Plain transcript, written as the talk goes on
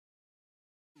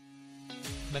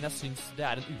men jeg synes det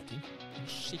en uting. En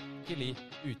skikkelig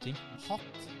uting.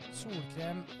 Hatt,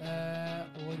 solkrem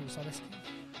og rosa væske.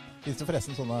 Finnes det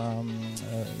forresten sånne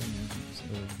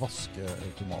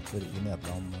vaskeautomater i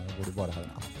Nederland hvor du bare har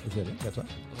en app i ferien, vet du det?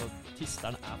 Altså,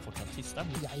 tisteren fortsatt tisteren.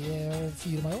 Jeg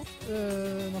fyrer meg opp,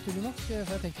 naturlig nok,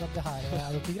 for jeg tenker at det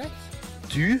her jo ikke greit.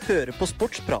 Du hører på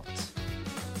Sportsprat,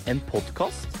 en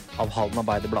podcast av Halden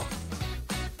Arbeiderblad.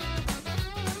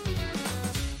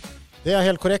 Det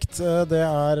helt korrekt. Det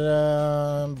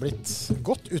blitt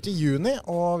godt ut i juni,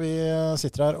 og vi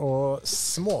sitter her og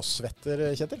småsvetter,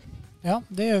 Kjetil. Ja,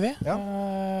 det gjør vi. Ja.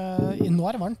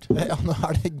 Nå det varmt. Ja, nå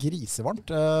det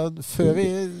grisevarmt. Før vi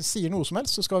sier noe som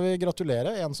helst, så skal vi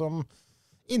gratulere en som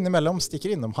innimellom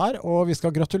stikker innom her, og vi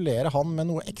skal gratulere han med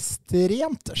noe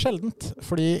ekstremt sjeldent,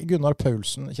 fordi Gunnar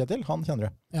Paulsen, Kjetil, han kjenner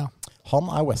du. Ja.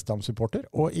 Han West Ham-supporter,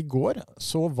 og i går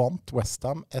så vant West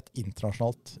Ham et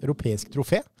internasjonalt europeisk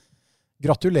trofé.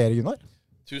 Gratulerer, Gunnar.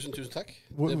 Tusen takk.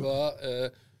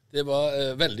 Det var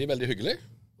veldig, veldig hyggelig.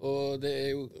 Og det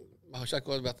jo, vi har ikke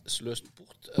akkurat vært sløst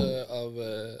bort av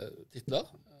titler.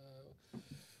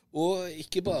 Og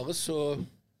ikke bare så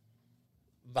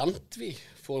vant vi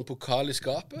for en pokal i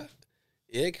skapet.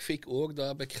 Jeg fikk også da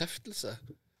bekreftelse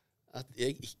at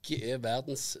jeg ikke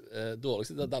verdens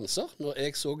dårligste danser, når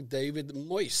jeg så David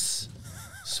Moyes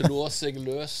slå seg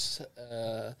løs.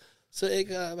 Så jeg,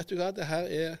 vet du hva, det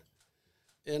her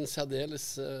en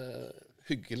særdeles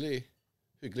hyggelig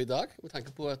dag, med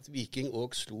tanke på at Viking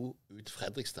også slo ut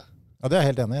Fredrikstad. Ja, det jeg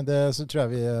helt enig i. Det så tror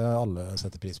jeg vi alle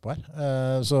setter pris på her.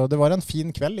 Så det var en fin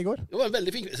kveld i går. Det var en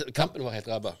veldig fin kveld. Kampen var helt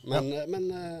ræva. Men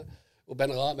og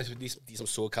Ben Rama, de som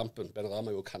så kampen, Ben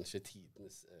Rama jo kanskje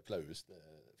tidenes flaueste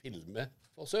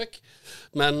filmeforsøk.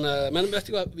 Men vet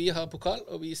du hva, vi har pokal,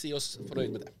 og vi sier oss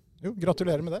fornøyd med det. Jo,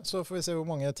 gratulerer med det. Så får vi se hvor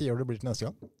mange tiår det blir til neste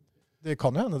gang. Det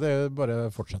kan jo hende det bare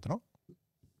fortsetter nå.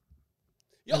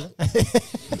 Ja.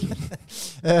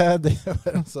 Det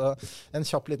var altså en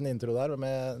kjapp liten intro der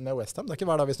med West Ham. Det ikke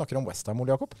hver dag vi snakker om West Ham,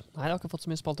 Ole Jakob. Nei, jeg har ikke fått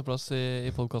så mye spalteplass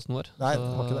i podcasten vår. Nei, det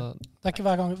har ikke det. Det ikke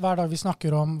hver dag vi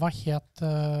snakker om hva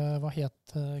het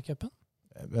cupen?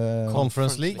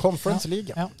 Conference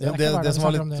League. Ja, det som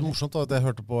var litt morsomt var at jeg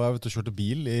hørte på, jeg kjørte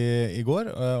bil i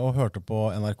går, og hørte på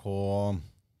NRK,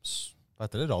 hva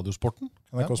heter det, Radiosporten.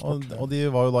 NRK Sport, og de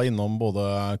var jo da innom både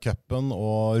cupen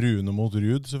og Rune mot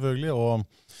Rud selvfølgelig,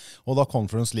 og da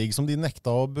Conference League som de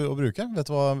nekta å bruke.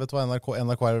 Vet du hva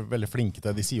NRK veldig flinke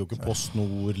til? De sier jo ikke Post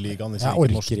Nord-ligaen, de sier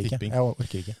ikke Norsk Tipping. Jeg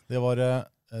orker ikke. Det var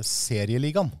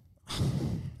serieligaen.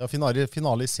 Det var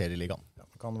finale i serieligaen. Ja,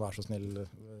 kan være så snill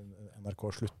NRK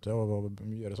slutte å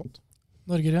gjøre sånt.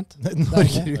 Norge rundt.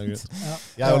 Norge rundt. Ja.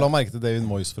 Jeg la merke til David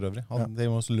Moyes for øvrig. David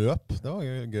Moyes løp. Det var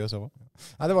gøy å se på.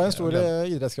 Nei, det var en stor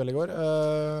idrettskveld i går.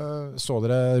 Så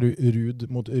dere Rud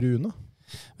mot Rune?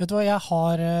 Vet du hva, jeg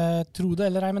har, tro det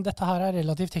eller ei, men dette her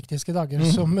relativt tekniske dager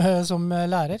som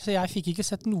lærer, så jeg fikk ikke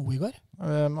sett noe i går.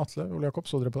 Atle, Ole Jakob,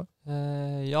 så dere på det?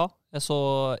 Ja, jeg så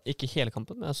ikke hele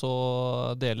kampen, men jeg så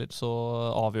deler, så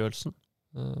avgjørelsen.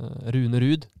 Rune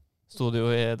Rud. Det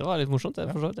var litt morsomt,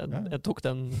 jeg tok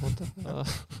den måten.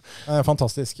 Ja.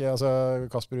 Fantastisk. Altså,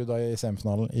 Kasper Ruud i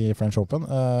semifinalen i French Open.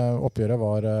 Oppgjøret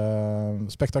var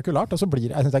spektakulært. Og så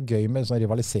jeg synes det gøy med sånn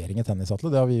rivalisering i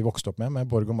tennisatle. Det har vi vokst opp med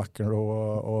Borg og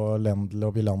McEnroe og Lendl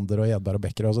og Villander og Edberg og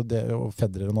Becker og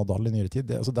Federer og Nadal i nyere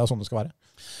tid. Det er sånn det skal være.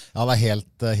 Ja,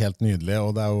 det helt nydelig,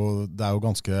 og det er jo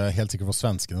ganske, helt sikkert for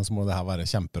svenskene så må det her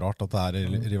være kjemperart at det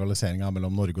rivalisering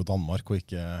mellom Norge og Danmark, og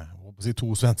ikke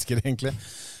to svensker egentlig.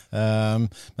 Men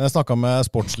jeg snakket med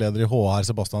sportsleder i HR,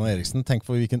 Sebastian Eriksen. Tenk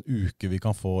på hvilken uke vi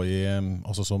kan få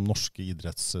altså som norske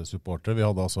idrettssupportere. Vi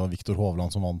hadde altså Viktor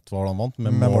Hovland som vant,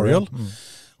 Memorial.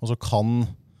 Og så kan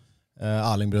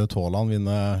Erling Braut Haaland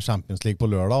vinne Champions League på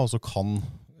lørdag, og så kan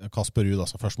Kasper Ruud,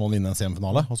 altså først må han vinne en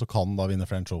semifinale, og så kan han da vinne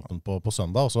French Open på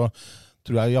søndag, og så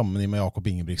tror jeg jammen med Jakob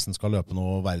Ingebrigtsen skal løpe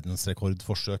noe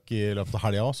verdensrekordforsøk i løpet av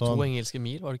helga. 2 engelske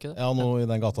mil, var det ikke det? Ja, noe i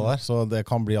den gata der. Så det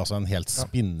kan bli altså en helt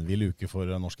spinnvill uke for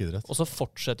norsk idrett. Og så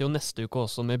fortsetter jo neste uke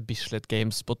også med Bislett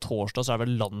Games på torsdag, så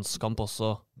vel landskamp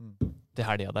også til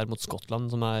helga der mot Skottland,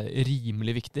 som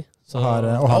rimelig viktig. Så,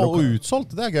 og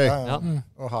utsolgt, det gøy. Ja.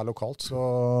 Og her lokalt så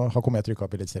har Komet rykket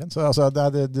opp i Eliteserien. Så altså,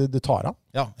 det tar av.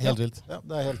 Ja, helt vilt. Ja,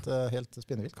 det helt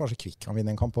spinnevilt. Kanskje Kvikk kan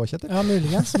vinne en kamp på Kjetil? Ja,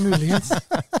 muligens.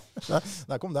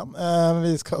 Der kom den.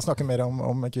 Vi skal snakke mer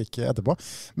om Kvikk etterpå.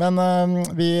 Men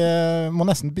vi må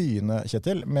nesten begynne,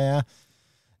 Kjetil, med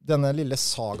denne lille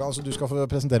saga. Altså, du skal få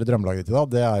presentere drømmelaget ditt i dag.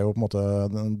 Det jo på en måte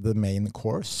the main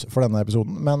course for denne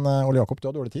episoden. Men Ole Jakob, du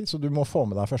har dårlig tid, så du må få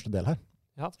med deg første del her.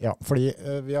 Ja. Ja, fordi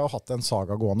vi har hatt en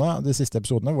saga gående de siste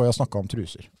episodene hvor jeg har snakket om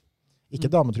truser. Ikke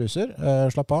dametruser,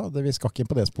 slapp av, vi skal ikke inn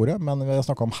på det sporet, men vi har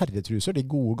snakket om herretruser, de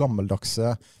gode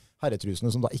gammeldagse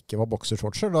herretrusene som da ikke var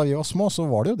boksershortser. Da vi var små, så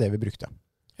var det jo det vi brukte.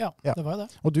 Ja, det var det.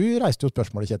 Og du reiste jo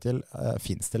spørsmålet, Kjetil,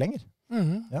 finnes det lenger?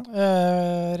 Ja.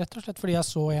 Rett og slett fordi jeg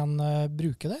så en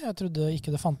bruke det. Jeg trodde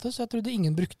ikke det fantes, jeg trodde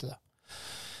ingen brukte det.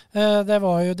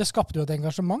 Det skapte jo et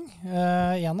engasjement.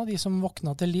 En av de som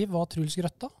våkna til liv var Truls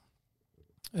Grøtta.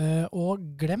 Og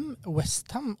glem West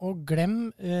Ham, og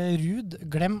glem Ruud,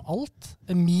 glem alt.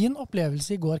 Min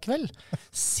opplevelse i går kveld,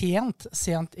 sent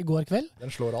i går kveld,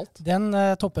 den slår alt. Den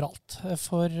topper alt.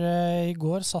 For i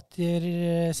går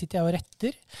sitter jeg og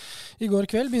retter. I går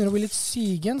kveld begynner å bli litt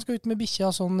sigen, skal ut med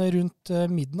bikkja sånn rundt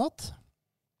midnatt.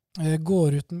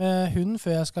 Går ut med hunden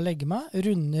før jeg skal legge meg,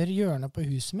 runder hjørnet på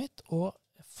huset mitt, og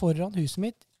foran huset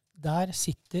mitt, der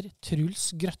sitter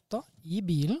Truls Grøtta i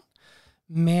bilen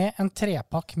med en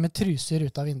trepakk med truser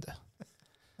ut av vinduet.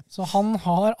 Så han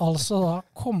har altså da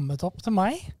kommet opp til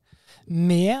meg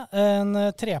med en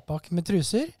trepakk med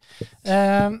truser.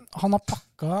 Han har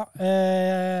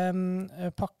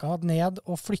pakka ned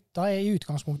og flytta i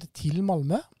utgangspunktet til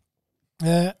Malmö.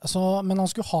 Men han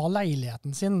skulle ha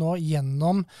leiligheten sin nå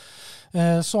gjennom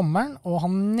sommeren, og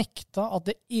han nekta at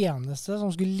det eneste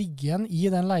som skulle ligge igjen i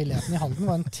den leiligheten i Halden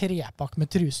var en trepakk med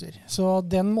truser. Så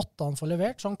den måtte han få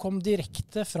levert, så han kom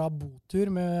direkte fra botur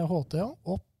med HTH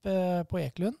opp på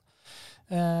Ekelund,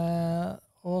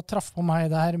 og traff på meg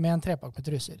der med en trepakk med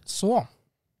truser. Så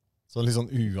litt sånn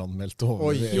uanmeldt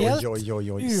over. Oi.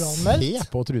 Uanmeldt. Se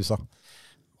på trusa.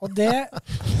 Og det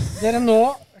dere nå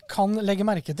kan legge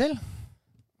merke til,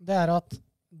 det er at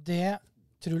det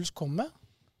Truls kom med,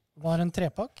 var en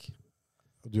trepakk.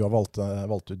 Du har valgt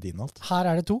ut din alt. Her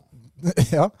er det 2.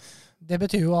 Ja. Det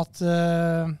betyr jo at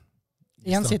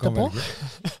en sitter på.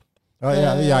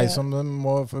 Ja, jeg som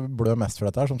må blø mest for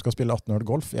dette her, som skal spille 18-hull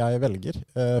golf, jeg velger.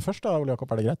 Først da, Ole Jakob,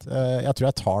 er det greit? Jeg tror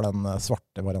jeg tar den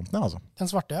svarte varianten, altså.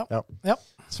 Den svarte, ja.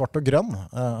 Svart og grønn.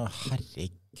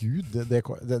 Herregud,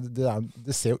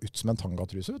 det ser jo ut som en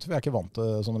tangatruse, for jeg er ikke vant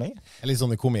til sånne lenger. Litt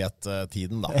sånn i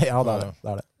komettiden da. Ja, det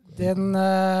er det.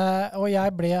 Og jeg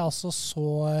ble altså så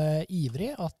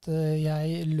ivrig at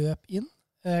jeg løp inn,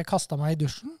 kastet meg i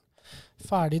dusjen,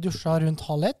 ferdig dusja rundt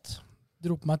 12:30,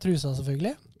 dro på meg trusa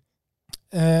selvfølgelig,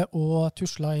 og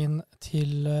tusla inn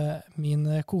til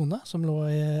min kone som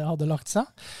hadde lagt seg.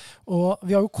 Og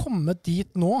vi har jo kommet dit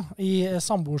nå i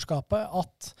samboerskapet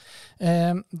at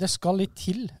det skal litt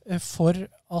til for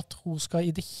at hun skal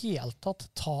i det hele tatt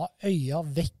ta øya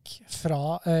vekk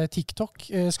fra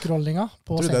TikTok-scrollinga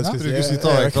på senga. Jeg trodde du skulle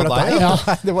ta vekk fra deg. Ja.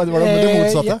 Det var det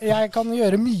motsatte. Jeg kan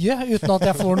gjøre mye uten at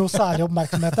jeg får noe særlig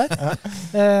oppmerksomhet der.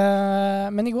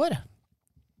 Men i går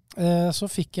så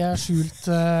fikk jeg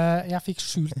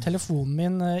skjult telefonen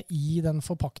min i den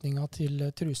forpakninga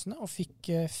til trusene, og fikk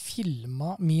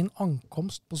filma min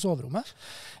ankomst på soverommet.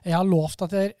 Jeg har lovt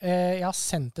at jeg har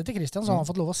sendt det til Christian, så han har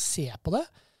fått lov å se på det.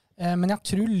 Men jeg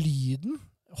tror lyden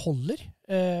holder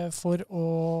for å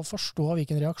forstå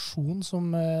hvilken reaksjon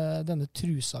som denne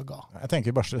trusa ga. Jeg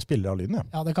tenker vi bare spiller av lyden, ja.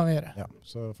 Ja, det kan vi gjøre. Ja,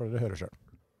 så får dere høre selv.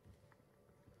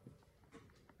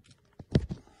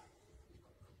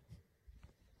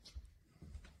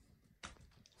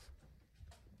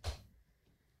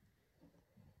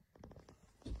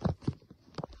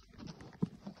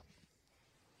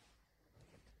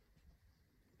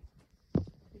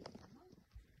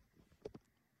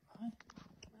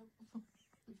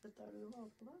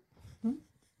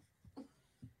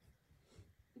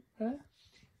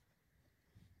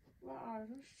 Hva er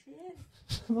det som skjer?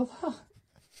 Hva da?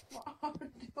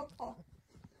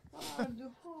 Hva er det du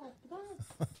har på deg?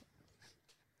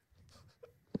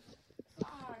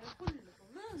 Hva er det du holder på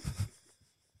med?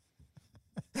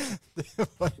 Det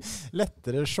var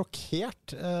lettere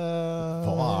sjokkert.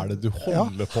 Hva er det du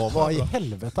holder på med? Hva i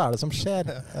helvete er det som skjer?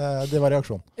 Det var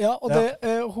reaksjonen. Ja, og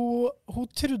hun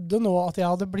trodde nå at jeg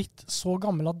hadde blitt så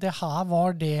gammel at det her var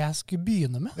det jeg skulle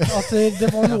begynne med. At det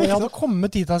var noe jeg hadde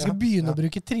kommet hit at jeg skulle begynne å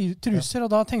bruke truser, og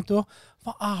da tenkte hun,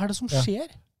 hva er det som skjer?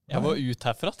 Jeg var ut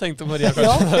herfra, tenkte Maria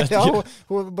kanskje.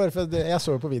 Jeg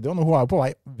så jo på videoen, og hun er jo på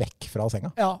vei vekk fra senga.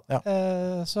 Ja.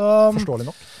 Forståelig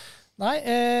nok. Nei,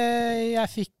 jeg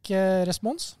fikk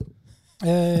respons.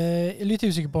 Litt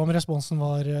usikker på om responsen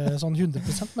var sånn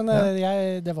 100%, men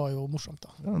det var jo morsomt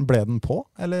da. Ble den på,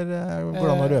 eller går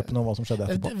det an å røpe noe hva som skjedde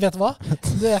etterpå? Vet du hva?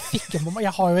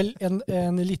 Jeg har jo vel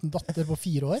en liten datter på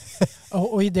 4 år,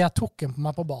 og i det jeg tok den på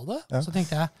meg på badet, så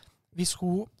tenkte jeg,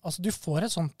 du får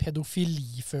et sånn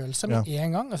pedofilifølelse med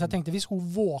en gang. Altså jeg tenkte, hvis hun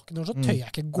våkner, så tør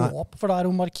jeg ikke gå opp, for da er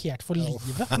hun markert for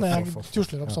livet når jeg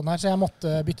tusler opp sånn her, så jeg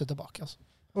måtte bytte tilbake. Altså.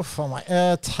 Uff a meg.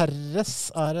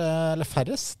 Terres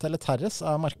eller Terres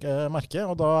merke,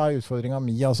 og da utfordringen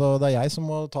min, altså det jeg som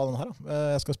må ta den her.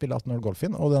 Jeg skal spille 18-0 golf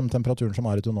inn, og den temperaturen som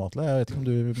i Tonatle, jeg vet ikke om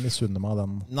du misunner meg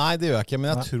den. Nei, det gjør jeg ikke,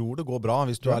 men jeg tror det går bra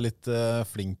hvis du litt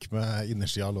flink med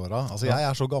innersida av låra. Altså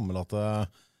jeg så gammel at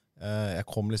jeg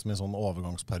kom liksom i en sånn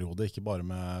overgangsperiode, ikke bare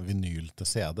med vinyl til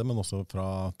CD, men også fra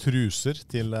truser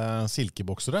til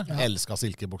silkeboksere. Jeg elsket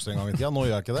silkeboksere en gang i tida, nå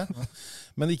gjør jeg ikke det.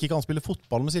 Men ikke kan spille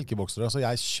fotball med silkeboksere, så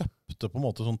jeg kjøpte på en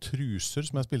måte sånn truser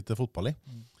som jeg spilte fotball i.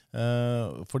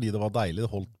 Fordi det var deilig,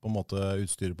 det holdt på en måte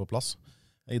utstyret på plass.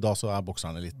 I dag så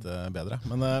bokserne litt bedre.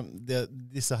 Men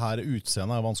disse her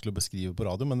utseendene vanskelig å beskrive på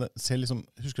radio, men det ser liksom,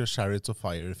 husker du Chariots of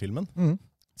Fire-filmen?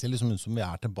 Det ser liksom ut som vi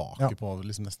tilbake på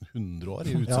liksom nesten 100 år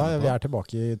i utseendet. Ja, vi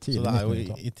tilbake i tidlig 1900-tall. Så det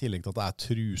jo i tillegg til at det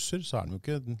truser, så de jo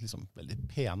ikke liksom veldig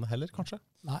pene heller, kanskje.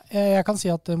 Nei, jeg kan si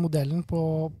at modellen på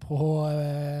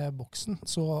boksen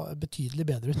så betydelig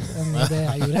bedre ut enn det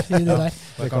jeg gjorde i det der.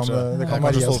 Det kan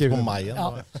Maria skrive på meg igjen. Ja.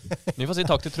 Vi får si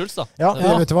takk til Truls da. Ja,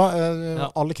 vet du hva?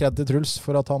 All kred til Truls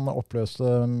for at han oppløste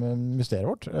mysteriet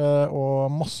vårt,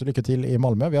 og masse lykke til i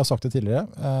Malmö. Vi har sagt det tidligere.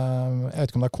 Jeg vet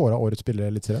ikke om det kåret årets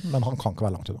spiller litt serien, men han kan ikke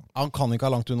være langt unna. Han kan ikke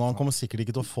være langt unna. Han kommer sikkert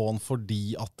ikke til å få han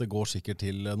fordi at det går sikkert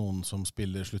til noen som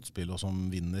spiller sluttspill og som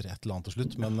vinner et eller annet til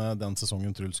slutt, men den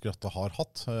sesongen Truls Grøtta har hatt,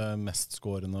 mest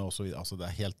skårende og så videre. Altså det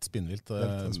helt spinnvilt.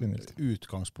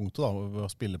 Utgangspunktet da, ved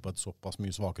å spille på et såpass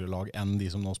mye svakere lag enn de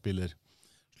som nå spiller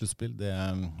sluttspill,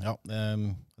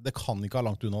 det kan ikke ha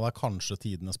langt unna. Det kanskje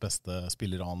tidenes beste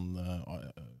spiller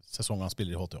sesongen han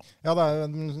spiller i HTH. Ja, det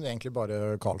egentlig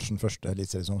bare Karlsen første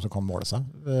elitsesong som kan måle seg.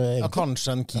 Ja,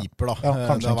 kanskje en keeper da. Ja,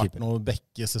 det har vært noen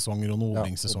bekkesesonger og noen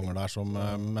Obling-sesonger der,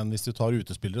 men hvis du tar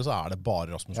utespillere så det bare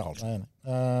Rasmus Karlsen.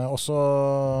 Også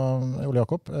Youri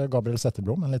Djorkaeff, Gabriel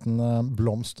Setterblom, en liten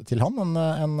blomst til han,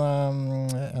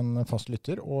 en fast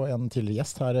lytter og en tidligere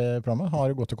gjest her i programmet,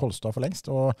 har gått til Kolstad for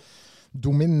lengst, og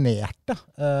dominerte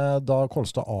da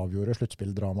Kolstad avgjorde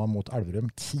sluttspilldrama mot Elverum.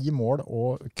 10 mål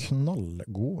og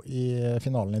knallgod i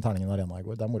finalen i Terningen Arena i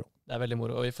går. Det moro. Det veldig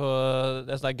moro. Og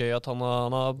det gøy at han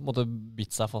har måtte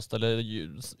bitt seg fast, eller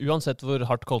uansett hvor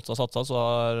hardt Kolstad satsa, så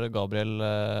har Gabriel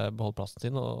beholdt plassen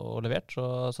sin og levert,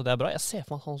 så det bra. Jeg ser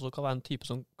for meg at han også kan være en type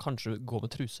som kanskje går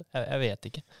med truse. Jeg vet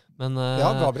ikke. Men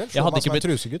Gabriel, jeg hadde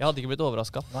ikke blitt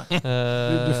overrasket.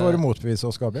 Du får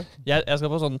motbevise oss, Gabriel. Jeg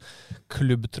skal på sånn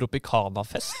Klubb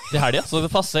Tropicana-fest i helgen, så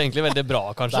det passer egentlig veldig bra,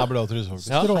 kanskje. Der ble det truse,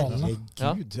 faktisk.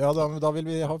 Herregud. Ja, da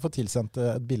vil vi få tilsendt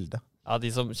et bilde. Ja,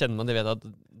 de som kjenner meg, de vet at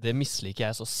det misliker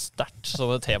jeg så sterkt som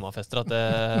temafester. Og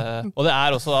det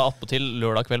også attpåtil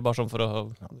lørdag kveld, bare sånn for å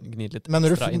gni litt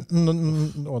ekstra inn.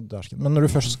 Men når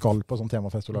du først skal på sånn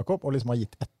temafest og liksom har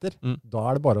gitt etter, da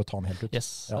det bare å ta den helt ut.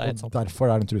 Yes, og derfor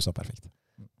den trusa perfekt.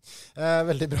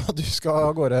 Veldig bra. Du skal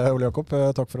av gårde, Youri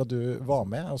Djorkaeff. Takk for at du var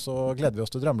med, og så gleder vi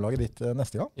oss til drømmelaget ditt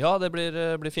neste gang. Ja, det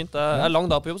blir fint. Det lang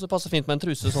dag på jobb, så det passer fint med en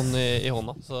truse sånn i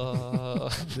hånda. Så.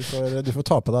 Du får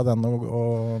ta på deg den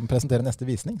og presentere neste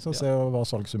visning, så se hva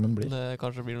salgssummen blir. Det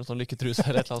kanskje blir noen sånn lykketruse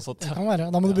eller et eller annet sånt. Det kan være.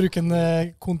 Da må du bruke den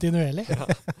kontinuerlig.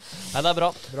 Nei, det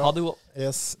bra. Ha det god.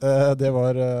 Yes, det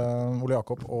var Youri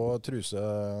Djorkaeff og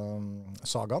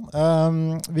trusesagaen.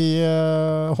 Vi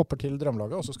hopper til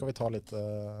drømmelaget, og så skal vi ta litt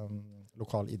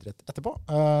lokal idrett etterpå.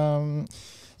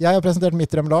 Jeg har presentert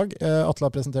mitt drømmelag, Atle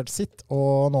har presentert sitt,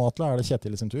 og nå Atle det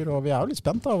Kjetil sin tur, og vi jo litt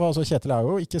spent da. Altså, Kjetil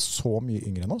jo ikke så mye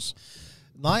yngre enn oss.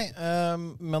 Nei,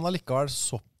 men allikevel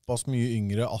såpass mye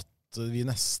yngre at vi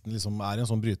nesten liksom i en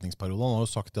sånn brytningsperiode. Han har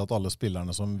jo sagt at alle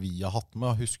spillerne som vi har hatt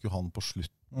med, husker jo han på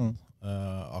slutten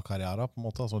av karrieren på en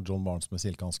måte, altså John Barnes med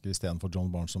silkehansker i stedet for John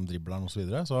Barnes som dribleren og så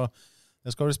videre. Så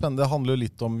det skal bli spennende. Det handler jo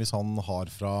litt om hvis han har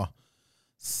fra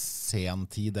sen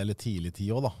tid eller tidlig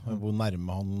tid også da, hvor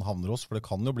nærme han havner oss, for det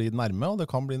kan jo bli nærme, og det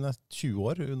kan bli 20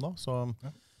 år unna, så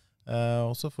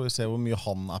og så får vi se hvor mye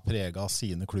han preget av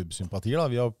sine klubbsympatier da.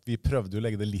 Vi prøvde jo å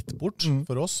legge det litt bort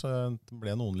for oss, det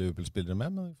ble noen Liverpool-spillere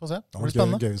med, men vi får se. Det blir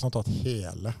spennende. Gøy hvis han har tatt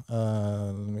hele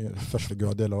første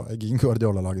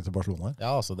Guardiola-laget til Barcelona.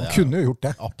 Ja, altså det han kunne jo gjort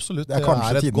det. Absolutt, det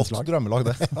er et godt drømmelag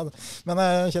det. Men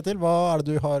Kjetil, hva det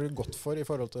du har gått for i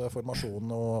forhold til formasjon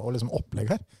og liksom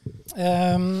opplegg her?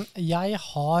 Jeg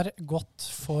har gått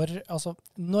for, altså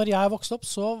når jeg vokste opp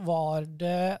så var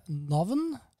det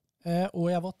navn, og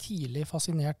jeg var tidlig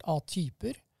fascinert av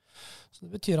typer. Så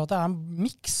det betyr at det en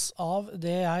mix av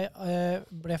det jeg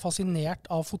ble fascinert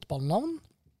av fotballnavn,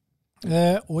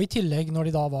 og i tillegg når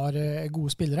de da var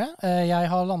gode spillere. Jeg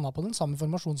har landet på den samme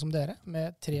formasjonen som dere,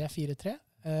 med 3-4-3.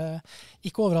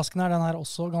 Ikke overraskende den her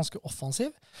også ganske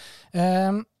offensiv.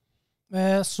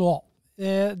 Så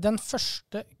den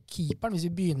første keeperen, hvis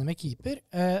vi begynner med keeper,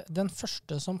 den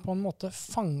første som på en måte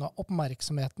fanget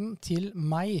oppmerksomheten til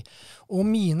meg og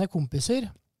mine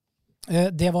kompiser,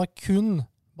 det var kun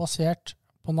basert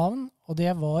på navn, og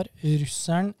det var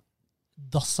russeren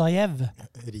Dasajev.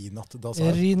 Rinat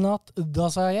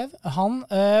Dasajev. Han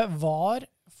var,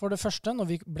 for det første, når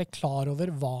vi ble klar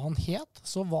over hva han het,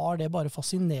 så var det bare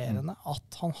fascinerende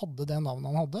at han hadde det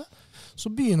navnet han hadde. Så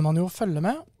begynner man jo å følge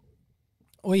med,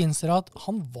 og innser at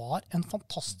han var en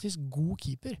fantastisk god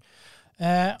keeper.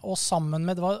 Og sammen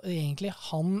med, det var egentlig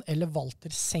han eller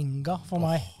Walter Senga for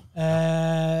meg.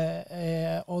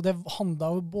 Og det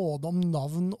handlet jo både om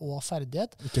navn og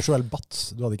ferdighet. Ikke Joel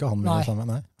Batz, du hadde ikke han med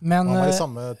sammen, nei. Men, han var i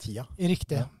samme tida.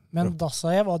 Riktig. Ja. Men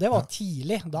Dasajev, det var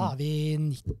tidlig. Da er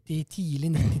vi tidlig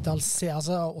 90-talls,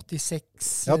 altså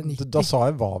 86-90. Ja,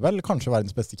 Dasajev var vel kanskje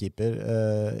verdens beste keeper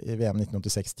i VM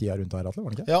 1986-tida rundt her, Atle,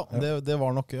 var det ikke? Ja, det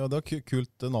var nok, det var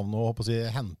kult navn å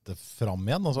hente fram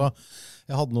igjen. Altså,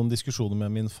 jeg hadde noen diskusjoner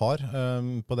med min far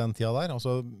på den tida der.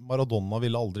 Altså, Maradona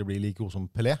ville aldri bli like god som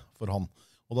Pelé for han.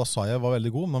 Og Dasajev var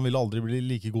veldig god, men han ville aldri bli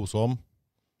like god som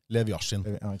Lev Yashin,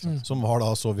 som var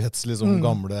da Sovjets liksom,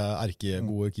 gamle,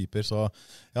 erkegode keeper. Så,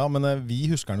 ja, men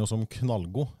vi husker han jo som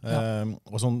knallgod.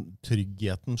 Og sånn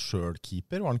tryggheten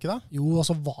selv-keeper, var han ikke det? Jo,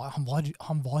 altså,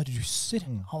 han var russer.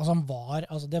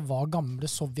 Det var gamle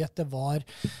Sovjet. Det var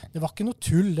ikke noe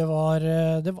tull. Det var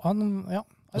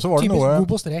typisk god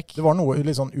på strek. Det var noe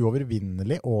litt sånn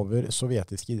uovervinnelig over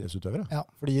sovjetiske idrettsutøvere. Ja.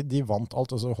 Fordi de vant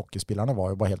alt. Altså, hockeyspillerne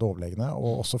var jo bare helt overlegne,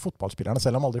 og også fotballspillerne.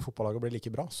 Selv om aldri fotballaget ble like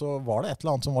bra, så var det et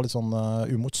eller annet som var litt sånn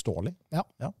umotståelig. Ja.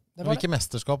 Hvilke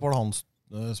mesterskap var det han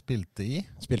spilte i?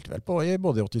 Spilte vel på i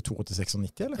både 82, 86 og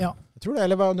 90, eller? Ja. Jeg tror det,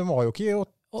 eller de var jo ikke jo,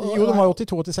 de var jo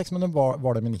 82, 86, men var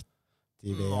det med 90?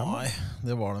 Nei,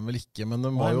 det var den vel ikke, men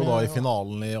den var jo da i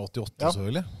finalen i 88,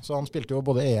 selvfølgelig. Så han spilte jo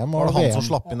både EM og VM. Var det han som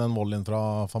slapp inn en volleyen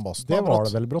fra Van Basten? Det var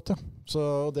det vel brått, ja.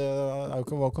 Så det var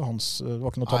ikke hans, det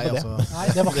var ikke noe tabbe det. Nei,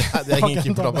 det er ingen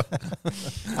keepertabbe.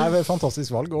 Nei,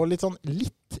 fantastisk valg, og litt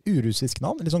urussisk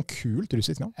navn, litt sånn kult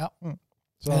russisk navn. Ja.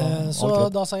 Så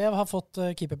Dasajev har fått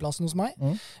keeperplassen hos meg.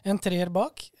 En treer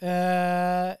bak.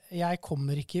 Jeg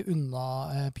kommer ikke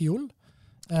unna Piol.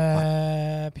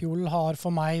 Piol har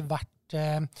for meg vært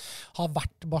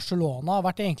Barcelona, har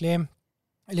vært egentlig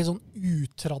litt sånn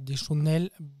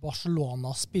utradisjonell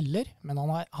Barcelona-spiller, men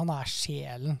han er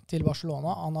sjelen til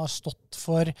Barcelona. Han har stått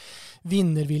for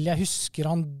vinnervilje. Jeg husker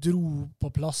han dro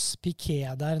på plass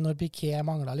Piqué der, når Piqué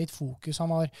manglet litt fokus.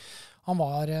 Han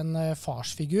var en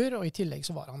farsfigur, og i tillegg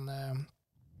så var han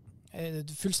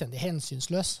fullstendig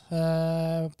hensynsløs.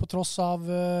 På tross av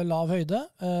lav høyde,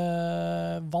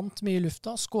 vant mye i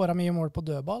lufta, skåret mye mål på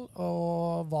dødball,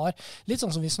 og var litt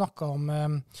sånn som vi snakket om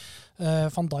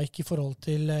Van Dijk i forhold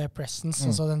til presence,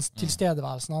 altså den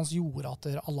tilstedeværelsen hans gjorde at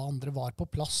alle andre var på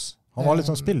plass. Han var litt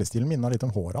sånn, spillestilen minnet litt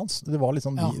om håret hans. Det var litt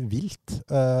sånn vilt.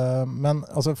 Men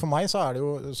altså, for meg så er det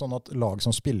jo sånn at lag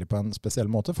som spiller på en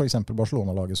spesiell måte, for eksempel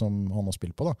Barcelona-laget som han har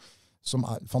spilt på da, som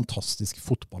er fantastisk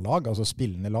fotballag, altså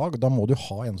spillende lag, da må du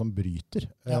ha en som bryter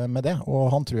med det. Og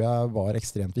han tror jeg var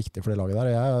ekstremt viktig for det laget der.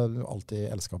 Jeg har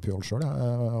alltid elsket Puyol selv.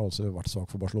 Jeg har også vært svak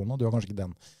for Barcelona. Du har kanskje ikke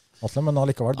den, Atle, men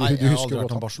allikevel. Nei, jeg har aldri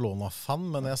vært en Barcelona-fan,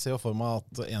 men jeg ser jo for meg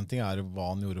at en ting er hva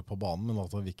han gjorde på banen, men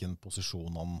at hvilken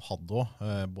posisjon han hadde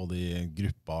også, både i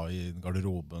gruppa, i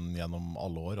garderoben gjennom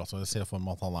alle år. Altså, jeg ser for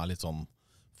meg at han er litt sånn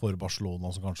for Barcelona,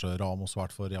 som kanskje Ramos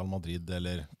vært for Real Madrid,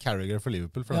 eller Carragher for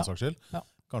Liverpool, for den saks skyld. Ja.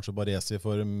 Kanskje Baresi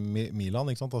for Milan,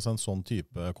 ikke sant? Altså en sånn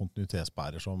type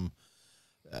kontinuitetsbærer som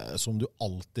du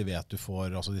alltid vet du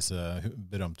får, altså disse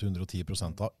berømte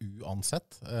 110% av uansett,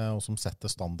 og som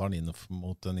setter standarden inn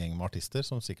mot en gjeng med artister,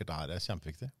 som sikkert er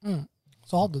kjempeviktig.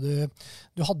 Så hadde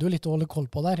du hadde jo litt å holde koll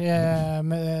på der,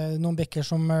 med noen bekker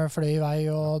som fløy i vei,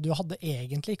 og du hadde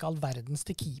egentlig ikke all verdens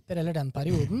til keeper eller den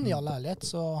perioden, i all ærlighet,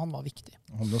 så han var viktig.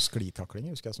 Han hadde noen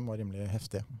sklitaklinger, husker jeg, som var rimelig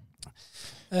heftige.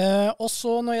 Og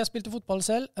så når jeg spilte fotball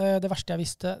selv, det verste jeg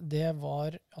visste, det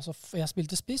var, altså jeg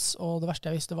spilte spiss, og det verste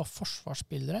jeg visste var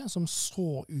forsvarsspillere som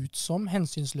så ut som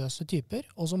hensynsløse typer,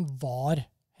 og som var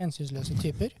hensynsløse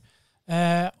typer.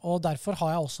 Og derfor har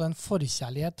jeg også en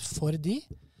forkjærlighet for de.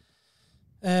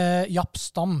 Japp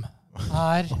Stam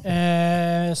er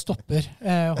stopper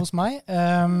hos meg.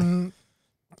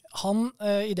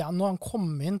 Når han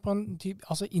kom inn på en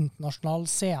altså internasjonal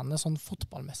scene sånn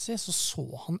fotballmessig, så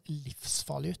han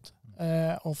livsfarlig ut.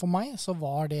 Og for meg så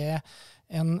var det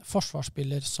en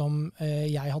forsvarsspiller som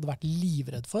jeg hadde vært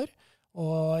livredd for,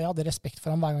 og jeg hadde respekt for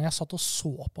han hver gang jeg satt og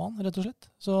så på han, rett og slett.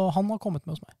 Så han har kommet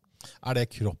med hos meg. Er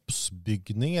det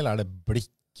kroppsbygning, eller er det blikk,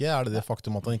 ikke? Er det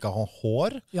faktum at han ikke har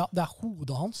hår? Ja, det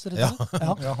hodet hans, rett og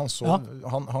slett. Ja,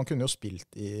 han kunne jo spilt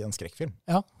i en skrekkfilm.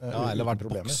 Ja, eller vært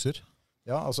bokser.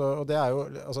 Ja, og det jo,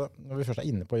 når vi først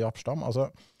inne på Jaap Stam,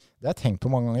 det har jeg tenkt på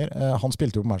mange ganger. Han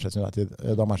spilte jo på Manchester United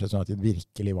da Manchester United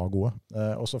virkelig var gode.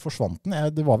 Og så forsvant den.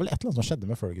 Det var vel et eller annet som skjedde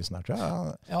med Ferguson her, tror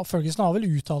jeg. Ja, Ferguson har vel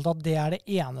uttalt at det det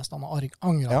eneste han har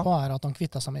angret på, at han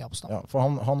kvittet seg med Jaap Stam. Ja, for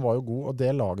han var jo god, og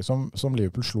det laget som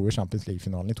Liverpool slo i Champions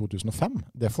League-finalen i 2005,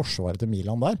 det forsvaret til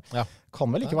Milan der, kan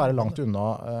vel ikke være langt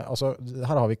unna.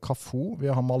 Her har vi Cafu, vi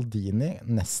har Maldini,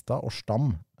 Nesta og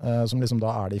Stam, som liksom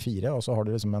da de 4, og så har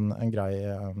du liksom en grei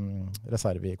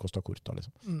reserve i Costa Curta.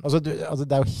 Liksom.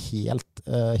 Det jo helt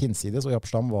hinsides, og Jaap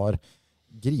Stam var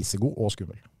grisegod og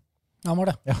skummel. Han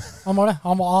var det. Ja. Han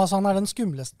den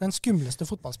skumleste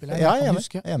fotballspilleren jeg kan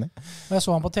huske. Enig. Og jeg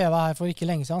så han på TV her for ikke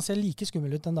lenge siden. Han ser like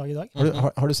skummel ut den dag i dag.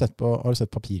 Har du sett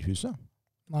Papirhuset?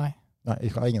 Nei. Nei,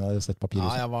 ingen har sett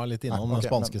Papirhuset. Ja, jeg var litt innom den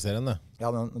spanske serien. Ja,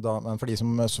 men for de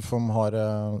som har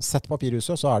sett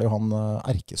Papirhuset, så det jo han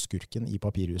erkeskurken i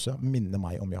Papirhuset. Minner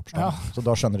meg om Jaap Stam. Ja. Så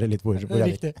da skjønner dere litt hvor jeg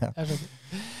riktig. Ja. Jeg skjønner.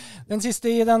 Den siste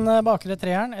i den bakre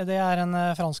treeren, det en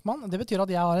franskmann. Det betyr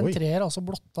at jeg har en treer altså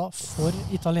blotta for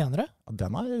italienere. Ja,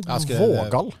 den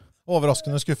vågal.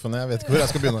 Overraskende skuffende, jeg vet ikke hvor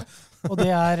jeg skal begynne. Og det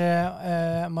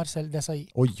Marcel Desailly.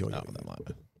 Oi. Ja,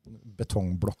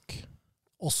 betongblokk.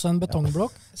 Også en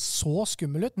betongblokk. Så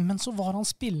skummel ut, men så var han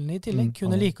spillende i tillegg.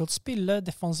 Kunne like godt spille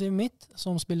defensiv midt,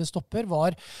 som spiller stopper,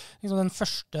 var liksom den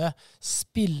første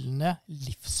spillende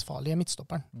livsfarlige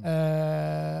midtstopperen.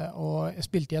 Og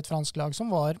spilte i et fransk lag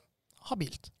som var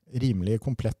habilt. Rimelig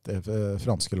komplett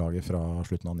franske laget fra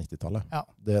slutten av 90-tallet. Ja.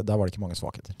 Der var det ikke mange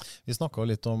svakheter. Vi snakket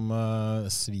litt om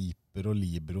sweeper og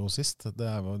libero sist.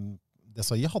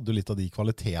 Desailly hadde jo litt av de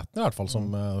kvalitetene i hvert fall som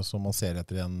man ser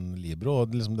etter i en libero,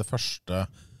 og liksom det første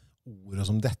ordet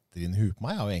som detter inn i huet på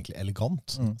meg jo egentlig elegant.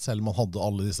 Selv om man hadde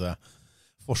alle disse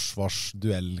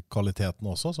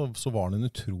forsvarsduellkvalitetene også, så var han en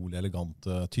utrolig elegant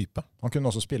type. Han kunne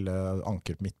også spille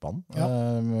anker på midtbanen. Ja.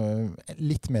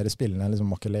 Litt mer spillende enn liksom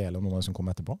Makelele og noen som kom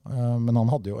etterpå. Men han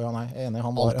hadde jo, enig,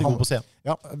 han var... Alltid god på scenen.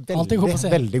 Ja,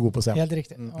 veldig god på scenen. Helt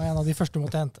riktig, og en av de første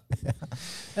måtte hente.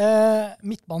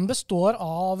 Midtbanen består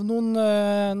av noen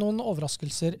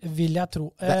overraskelser, vil jeg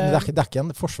tro. Det er ikke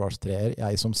en forsvarstreer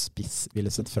jeg som spiss ville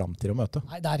sett frem til å møte.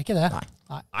 Nei, det ikke det.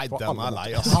 Nei, den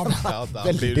lei, altså. Ja,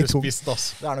 der blir du spist,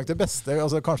 altså. Det nok det beste,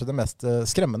 kanskje det mest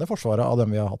skremmende forsvaret av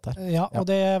dem vi har hatt her. Ja, og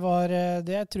det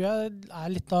tror jeg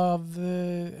litt av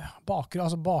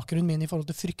bakgrunnen min i forhold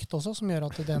til frykt også, som gjør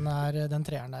at den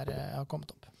treeren der har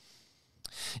kommet opp.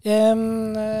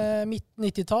 Midt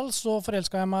 90-tall så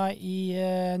forelsket jeg meg i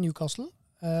Newcastle.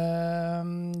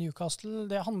 Newcastle,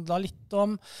 det handlet litt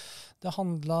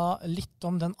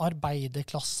om den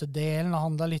arbeiderklassedelen, det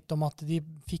handlet litt om at de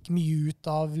fikk mye ut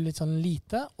av litt sånn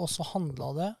lite, og så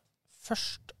handlet det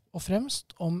først og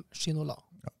fremst om Ginola.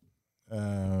 Ja.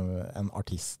 En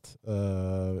artist.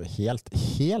 Helt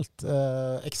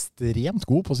ekstremt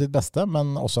god på sitt beste,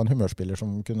 men også en humørspiller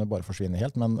som kunne bare forsvinne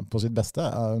helt, men på sitt beste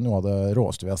noe av det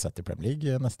råeste vi har sett i Premier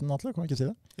League nesten, Atle, kan vi ikke si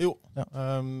det? Jo, ja.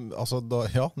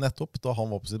 Nettopp. Da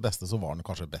han var på sitt beste, så var han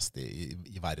kanskje best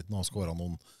i verden, og han skåret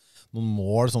noen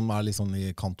mål som litt sånn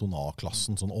i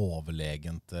Cantona-klassen, sånn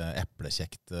overlegent,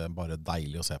 eplekjekt, bare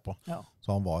deilig å se på. Ja.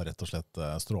 Så han var rett og slett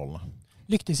strålende.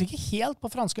 Lyktes ikke helt på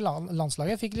franske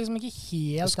landslaget. Fikk liksom ikke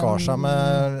helt... Det skar seg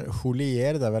med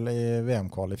Holier, det vel i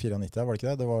VM-kval i 94, var det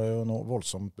ikke det? Det var jo noe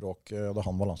voldsomt bråk da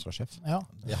han var landslagssjef. Ja.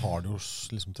 Det har det jo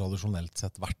liksom tradisjonelt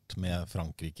sett vært med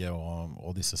Frankrike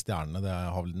og disse stjernene. Det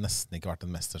har vel nesten ikke vært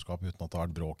en mesterskap uten at det har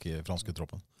vært bråk i franske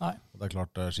troppen. Nei. Og det er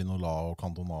klart, Ginola og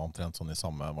Cantona omtrent sånn i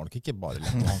samme, var nok ikke bare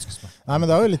lett å hanskes med. Nei, men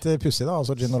det er jo litt pussig da.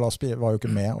 Altså, Ginola var jo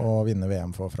ikke med å vinne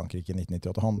VM for Frankrike i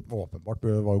 1998. Han åpenbart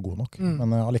var jo god nok, men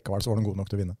allikevel så var han god nok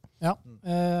til å vinne. Ja,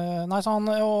 nei, så han,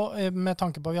 og med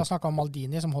tanke på, vi har snakket om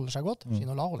Maldini som holder seg godt,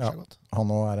 Ginola holder seg godt. Han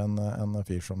også en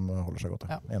fyr som holder seg godt,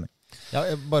 enig. Ja,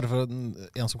 bare for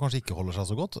en som kanskje ikke holder seg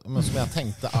så godt, men som jeg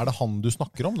tenkte, det han du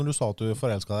snakker om når du sa at du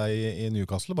forelsket deg i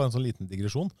Newcastle? Bare en sånn liten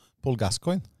digresjon. Paul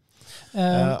Gascoigne.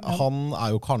 Han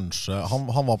jo kanskje, han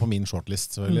var på min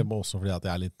shortlist, selvfølgelig, også fordi at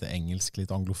jeg litt engelsk,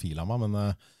 litt anglofil av meg, men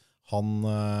han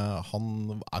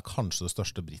kanskje det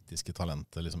største britiske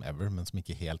talentet liksom ever, men som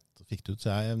ikke helt fikk det ut.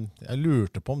 Så jeg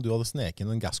lurte på om du hadde sneket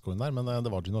inn en Gascoigne der, men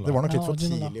det var Ginola. Det var nok litt for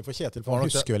tidlig for Kjetil, for han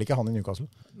husker vel ikke han i Newcastle.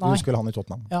 Du husker vel han i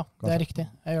Tottenham. Ja, det riktig.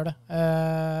 Jeg gjør det.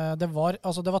 Det var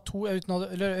to, uten å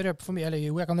røpe for mye, eller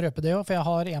jo, jeg kan røpe det også, for jeg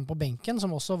har en på benken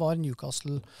som også var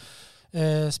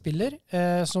Newcastle-spiller,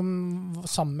 som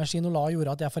sammen med Ginola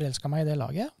gjorde at jeg forelsket meg i det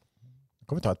laget.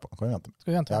 Kan vi ta etterpå? Kan vi vente?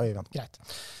 Skal vi vente? Ja, vi venter. Greit.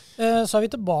 Så er vi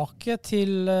tilbake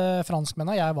til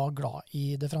franskmennene. Jeg var glad i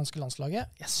det franske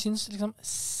landslaget. Jeg synes liksom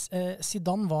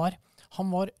Zidane var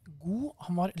god,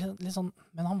 han var litt sånn,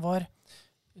 men han var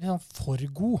litt sånn for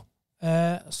god.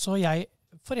 Så jeg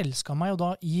forelsket meg jo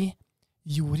da i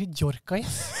Youri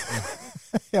Djorkaeff.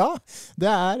 Ja, det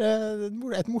er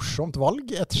et morsomt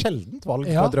valg, et sjeldent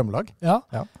valg fra drømmelag. Ja.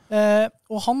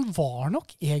 Og han var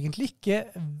nok egentlig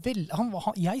ikke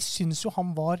jeg synes jo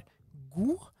han var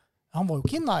god. Han var jo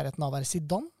ikke i nærheten av å være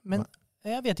Zidane, men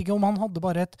jeg vet ikke om han hadde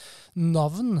bare et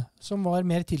navn som var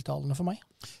mer tiltalende for meg.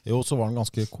 Jo, så var han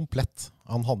ganske komplett.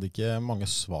 Han hadde ikke mange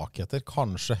svakheter,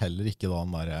 kanskje heller ikke da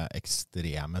den der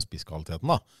ekstreme spisskvaliteten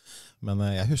da. Men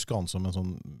jeg husker han som en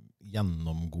sånn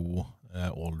gjennomgod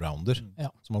allrounder,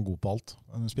 som var god på alt.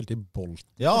 Han spilte i Bolton.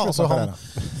 Ja,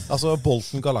 altså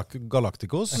Bolton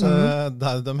Galacticos,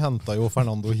 de hentet jo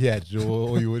Fernando Hierro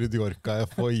og Youri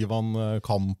Djorkaeff og Ivan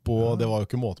Campo, og det var jo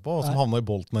ikke måte på, og som havnet i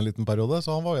Bolton en liten periode,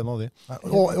 så han var en av de.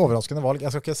 Overraskende valg.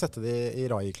 Jeg skal ikke sette de i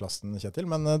RAI-klassen, Kjetil,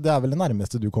 men det er vel det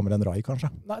nærmeste du kommer en RAI, kanskje?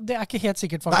 Nei, det er ikke helt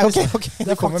sikkert, faktisk. Nei, okay.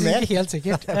 Det er faktisk ikke helt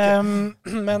sikkert.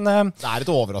 Men, det er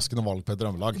et overraskende valg på et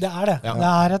drømmelag. Det er det. Ja.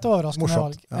 Det er et overraskende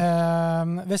valg.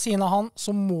 Ved siden av han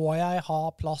så må jeg ha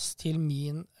plass til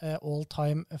min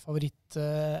all-time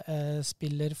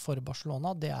favorittspiller for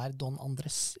Barcelona. Det er Don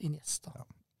Andrés Iniesta. Ja.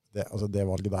 Det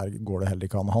valget der går det heller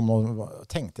ikke an. Han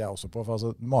tenkte jeg også på,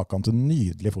 for maken til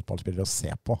nydelige fotballspillere å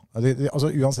se på.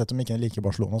 Uansett om ikke en liker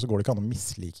Barcelona, så går det ikke an å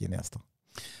mislike Iniesta.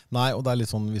 Nei, og det er litt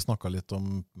sånn, vi snakket litt om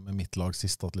med mitt lag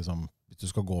sist, at liksom, hvis du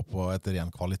skal gå på etter ren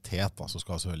kvalitet, da, så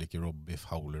skal selvfølgelig ikke Robbie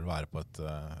Fowler være på et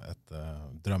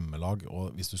drømmelag,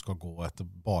 og hvis du skal gå etter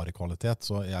bare kvalitet,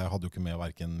 så jeg hadde jo ikke med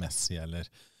verken Messi eller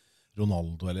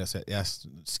Ronaldo, eller jeg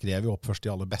skrev jo opp først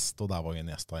de aller beste, og der var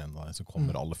Iniesta en av de som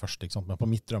kommer aller først, ikke sant? Men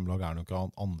på mitt drømmelag er det jo ikke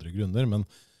andre grunner, men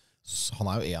han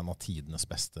er jo en av tidenes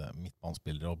beste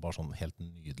midtbanespillere, og bare sånn helt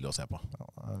nydelig å se på. Ja,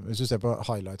 hvis du ser på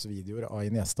highlights-videoer av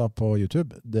Iniesta på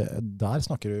YouTube, der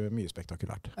snakker du mye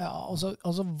spektakulært. Ja,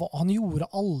 han gjorde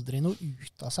aldri noe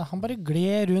ut av seg. Han bare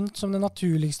gled rundt som det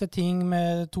naturligste ting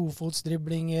med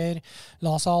tofotsdriblinger,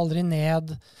 la seg aldri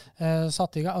ned,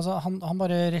 satt i gang. Han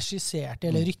bare regisserte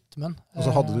hele rytmen. Og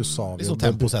så hadde du Savi og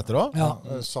temposetter også?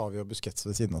 Ja. Savi og Busquets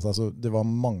ved siden av seg, så det var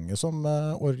mange som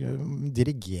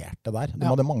dirigerte der. De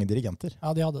hadde mange dirigenter.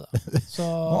 Ja, de hadde det. Så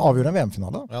han avgjorde en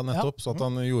VM-finale. Ja, nettopp. Så at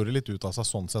han gjorde litt ut av seg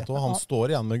sånn sett også. Han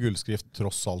står igjen med gullskrift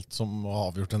tross alt som har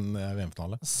avgjort en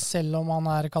VM-finale. Selv om han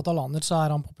er katalaner, så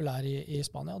er han populær i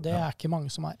Spania, og det er ikke mange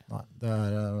som er. Nei, det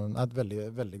er et veldig,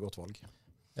 veldig godt valg.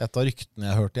 Et av ryktene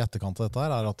jeg hørte i etterkant av dette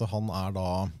her, er at han er da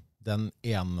den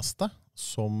eneste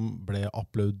som ble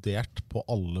applaudert på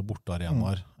alle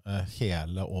bortearenaer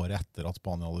hele året etter at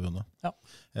Spania hadde vunnet. Ja.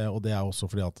 Og det er også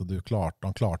fordi at han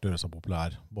klarte å gjøre seg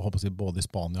populær både i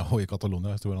Spania og i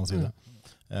Catalonia, hvis du vil si det.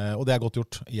 Og det er godt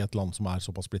gjort i et land som er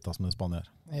såpass splittet som det Spania er.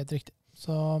 Helt riktig.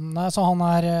 Så han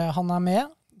er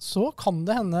med. Så kan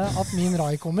det hende at min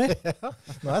RAI kommer.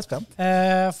 Nå er jeg spent.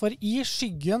 For i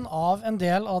skyggen av en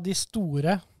del av de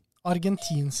store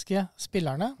argentinske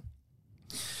spillerne,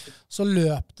 så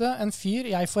løp det en fyr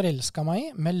jeg forelsket meg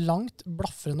i, med langt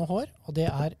blaffrende hår, og det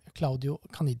er Claudio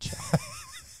Caniggia.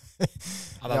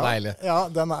 Ja, det er deilig. Ja,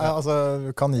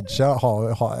 Caniggia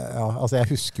jeg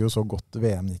husker jo så godt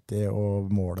VM 90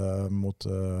 og målet mot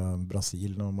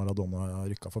Brasil når Maradona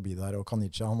rykket forbi der, og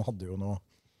Caniggia, han hadde jo noe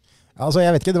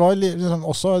jeg vet ikke, det var liksom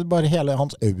også bare hele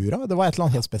hans aura, det var et eller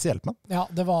annet helt spesielt med. Ja,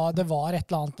 det var et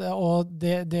eller annet, og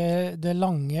det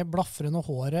lange, blaffrende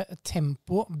håret,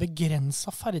 tempo,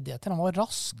 begrenset ferdigheter, han var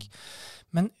rask,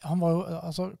 men han var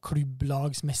jo,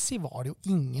 klubblagsmessig var det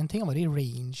jo ingenting, han var i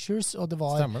Rangers, og det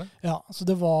var... Stemmer det? Ja, så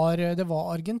det var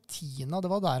Argentina,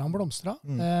 det var der han blomstret.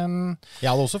 Jeg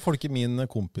hadde også folk i min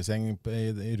kompisgjeng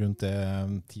rundt det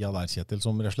tida der, Kjetil,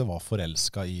 som rett og slett var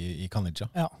forelsket i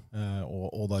Caniggia,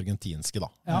 og det argentinske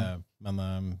da. Ja. Men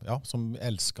som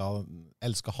elsket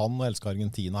han og elsket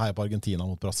Argentina, heier på Argentina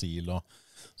mot Brasil,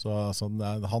 så han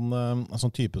er en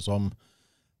sånn type som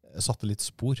satte litt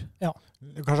spor. Ja.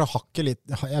 Kanskje hakket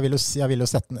litt, jeg vil jo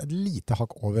sette et lite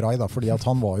hakk over Rai da, fordi at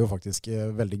han var jo faktisk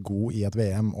veldig god i et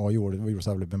VM, og gjorde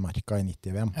seg veldig bemerket i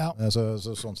 90-VM. Ja.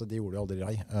 Så sånn sett, de gjorde jo aldri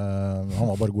Rai.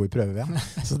 Han var bare god i prøve-VM.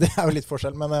 Så det er jo litt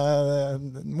forskjell, men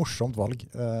morsomt valg.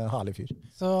 Herlig fyr.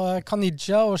 Så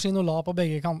Caniggia og Ginola på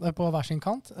hver sin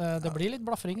kant, det blir litt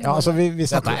blaffring. Ja,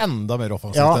 dette er enda mer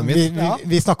offensivt enn mitt.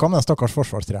 Vi snakket om den stakkars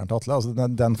forsvarstreneren til Atle.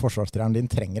 Den forsvarstreneren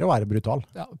din trenger å være brutal.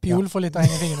 Ja, Piol får litt av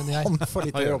henge fingrene. Han får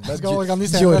litt å jobbe med.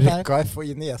 Djorkaeff og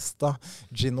Iniesta,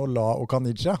 Ginola og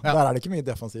Caniggia. Der er det ikke mye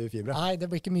defensive fibre. Nei, det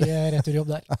blir ikke mye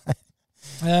returjobb der.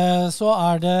 Så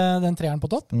er det den treeren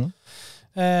på topp.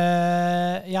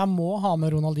 Jeg må ha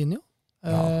med Ronaldinho.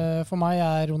 For meg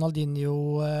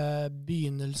Ronaldinho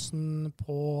begynnelsen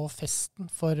på festen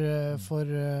for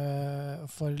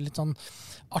litt sånn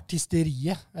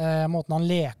artisteriet. Måten han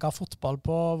leka fotball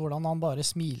på, hvordan han bare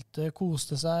smilte,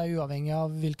 koste seg, uavhengig av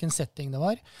hvilken setting det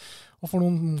var. Og for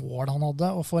noen mål han hadde,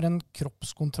 og for en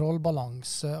kroppskontroll,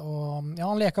 balanse. Og, ja,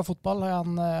 han leka fotball,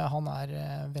 han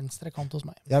venstre kant hos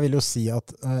meg. Jeg vil jo si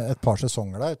at et par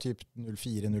sesonger der, typ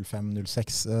 04, 05,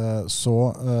 06, så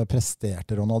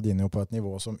presterte Ronaldinho på et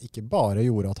nivå som ikke bare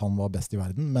gjorde at han var best i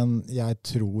verden, men jeg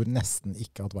tror nesten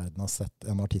ikke at verden har sett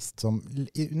en artist som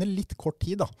under litt kort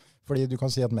tid da, fordi du kan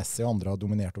si at Messi og andre har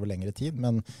dominert over lengre tid,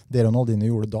 men det Ronaldinho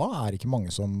gjorde da ikke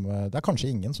mange som, det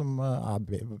kanskje ingen som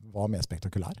var mer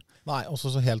spektakulær. Nei, også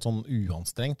så helt sånn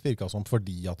uanstrengt virket som,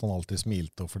 fordi at han alltid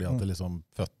smilte, og fordi at det liksom,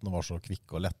 føttene var så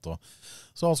kvikke og lette.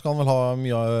 Så skal han vel ha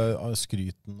mye av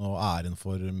skryten og æren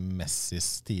for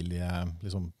Messis tidlige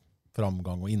liksom,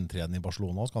 framgang og inntreden i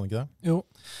Barcelona, skal han ikke det? Jo,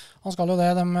 han skal jo det.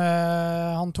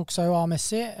 Han tok seg jo av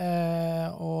Messi,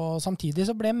 og samtidig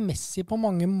så ble Messi på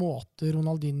mange måter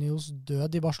Ronaldinhos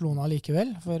død i Barcelona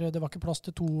likevel, for det var ikke plass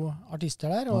til 2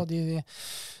 artister der, og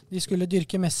de skulle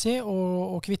dyrke Messi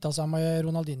og kvitta seg med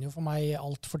Ronaldinho for meg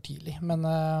alt for tidlig. Men,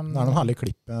 det noen herlige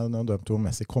klipp når de 2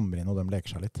 Messi kommer inn og de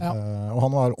leker seg litt. Ja. Og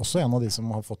han var også en av de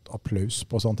som har fått applaus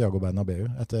på Santiago Bernabeu.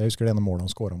 Jeg husker det ene målet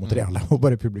han skåret mot Real, og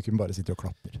bare publikum bare sitter og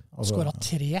klapper. Skåret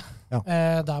 3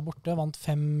 der borte, vant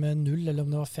 5-0, eller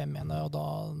om det var 5-1, og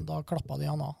da klappet de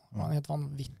han av. Det var helt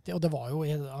vanvittig, og det var jo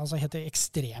helt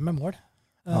ekstreme mål.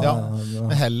 Ja,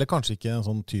 men heller kanskje ikke en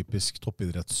sånn typisk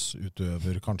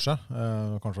toppidrettsutøver, kanskje.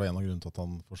 Kanskje var en av grunnen til at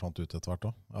han forsvant ut etter hvert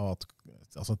også.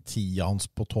 Altså, tida hans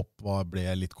på topp ble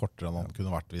litt kortere enn han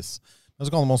kunne vært hvis. Men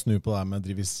så kan man snu på det med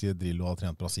Drillo har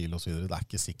trent Brasil og så videre. Det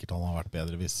ikke sikkert han har vært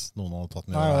bedre hvis noen hadde tatt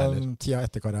med. Tida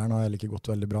etter karrieren har heller ikke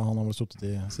gått veldig bra. Han har vel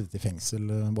sittet i fengsel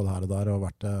både her og der og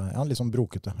vært litt sånn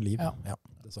brokete liv. Ja,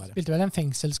 dessverre. Spilte vel en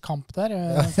fengselskamp der.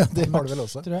 Ja, det har det vel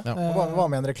også. Ja. Hva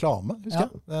med en reklame, husker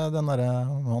jeg? Den der,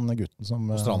 han gutten som...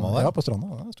 På stranda der? Ja, på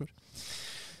stranda. Den stor.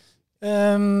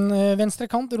 Venstre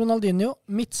kant, Ronaldinho.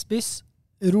 Midtspiss,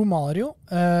 Romario.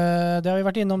 Det har vi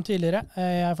vært innom tidligere.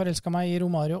 Jeg forelsket meg i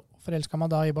Romario. Forelsket meg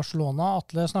da i Barcelona.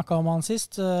 Atle snakket om han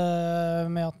sist,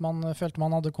 med at man følte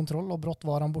man hadde kontroll, og brått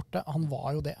var han borte. Han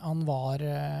var jo det. Han var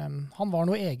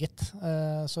noe eget.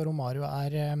 Så Romario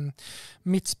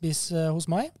midtspiss hos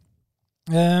meg.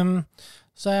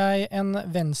 Så en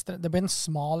venstre, det blir en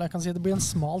smal, jeg kan si det blir en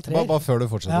smal treer. Bare før du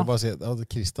fortsetter, bare si at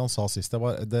Christian sa sist,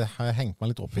 det har jeg hengt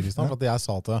meg litt opp i, Christian, for at jeg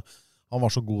sa at han var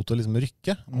så god til å liksom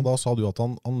rykke, og da sa du at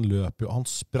han løp jo, han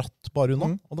spratt bare unna,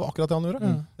 og det var akkurat det han gjorde.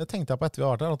 Det tenkte jeg på etter vi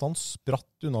har vært her, at han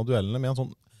spratt unna duellene med en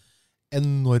sånn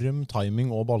enorm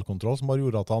timing og ballkontroll som bare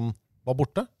gjorde at han var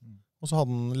borte, og så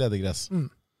hadde han ledergress.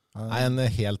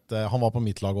 Han var på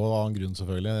mitt lag også, av en grunn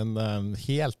selvfølgelig, en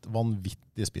helt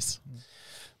vanvittig spiss.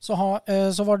 Så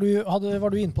var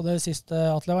du inne på det siste,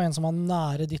 Atle, var en som var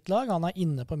nære ditt lag, han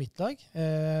inne på mitt lag,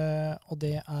 og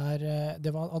det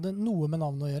hadde noe med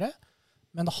navnet å gjøre,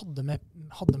 men det hadde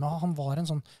med han var en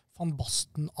sånn Van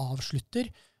Basten-avslutter,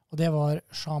 og det var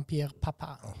Jean-Pierre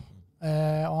Papin.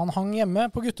 Og han hang hjemme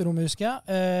på gutterommet, husker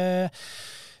jeg,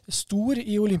 stor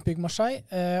i Olympique Marseille,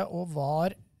 og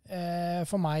var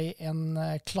for meg en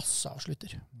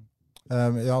klasseavslutter.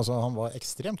 Ja, altså, han var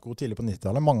ekstremt god tidlig på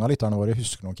 90-tallet. Mange av lytterne våre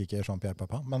husker nok ikke Jean-Pierre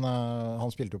Papin, men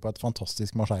han spilte jo på et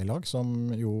fantastisk Marseille-lag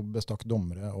som jo bestakk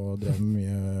dommere og drev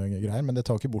mye greier, men det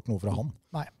tar ikke bort noe fra han.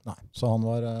 Nei. Så han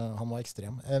var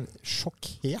ekstrem.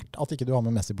 Sjokkert at ikke du har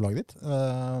med Messi på laget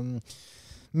ditt.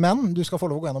 Men du skal få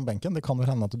lov å gå gjennom benken. Det kan jo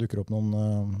hende at det dukker opp noen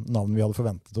navn vi hadde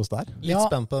forventet oss der. Litt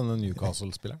spent på denne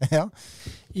Newcastle-spilleren.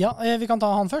 Ja, vi kan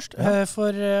ta han først,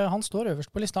 for han står øverst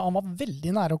på lista. Han var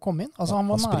veldig nære å komme inn. Altså, han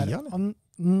var nære å komme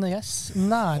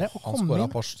inn. Han skåret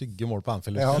et par stygge mål på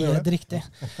Anfield. Ja, helt riktig.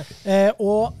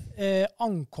 Og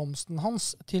ankomsten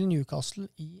hans til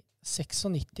Newcastle i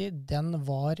 96, den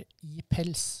var i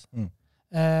pels.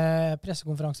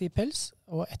 Pressekonferanse i pels,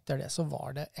 og etter det så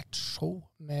var det et show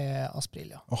med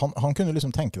Asprilla. Og han kunne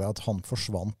liksom tenke deg at han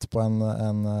forsvant på en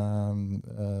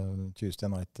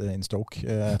Tuesday night in Stoke,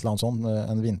 et eller annet sånt,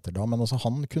 en vinterdag, men også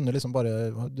han kunne liksom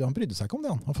han brydde seg ikke om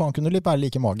det, for han kunne være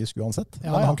like magisk uansett,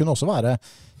 men han kunne også være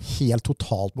helt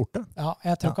totalt borte. Ja,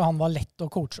 jeg tror ikke han var lett å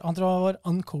coache, han tror han var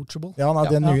uncoachable. Ja,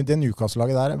 det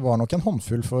Newcastle-laget der var nok en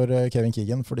håndfull for Kevin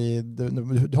Keegan, fordi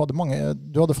du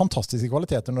hadde fantastiske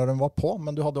kvaliteter når de var på,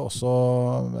 men du hadde også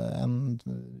en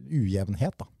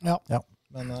ujevnhet da. Ja.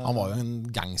 Men, han var jo en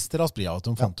gangster av Spria.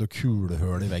 Han fant jo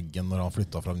kulehøl i veggen når han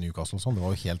flyttet fra Newcastle og sånn. Det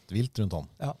var jo helt vilt rundt han.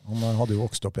 Ja. Han hadde jo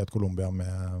vokst opp i et Colombia med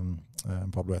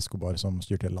Pablo Escobar som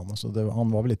styrte hele landet, så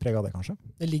han var vel litt preget av det, kanskje.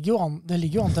 Det ligger jo an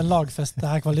til en lagfest, det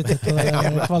her kvalitet over det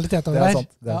er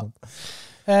sant, det er sant.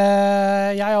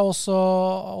 Jeg har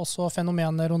også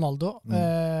fenomenet Ronaldo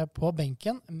på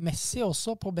benken. Messi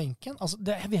også på benken. Altså,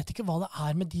 jeg vet ikke hva det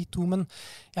er med de to, men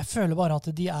jeg føler bare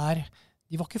at de var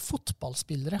ikke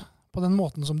fotballspillere på den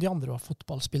måten som de andre var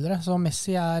fotballspillere. Så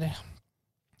Messi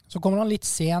så kommer han litt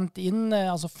sent inn,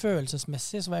 altså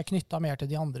følelsesmessig, så var jeg knyttet mer til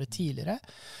de andre tidligere.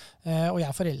 Og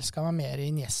jeg forelsket meg mer i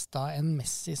Iniesta enn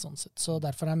Messi, sånn sett. Så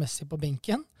derfor er Messi på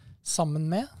benken, sammen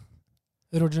med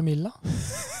Roger Milla.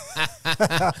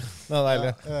 Det er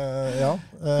deilig.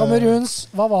 Kameruns,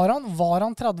 hva var han? Var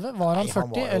han 30? Var han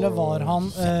 40? Eller var han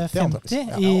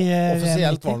 50?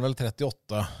 Offisielt var han vel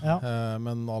 38,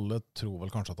 men alle tror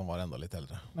vel kanskje at han var enda litt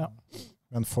eldre. Ja.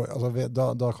 Men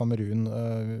da Kamerun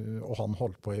og han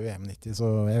holdt på i VM 90, så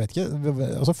jeg vet ikke,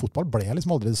 altså fotball ble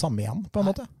liksom aldri det samme igjen, på en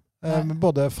måte.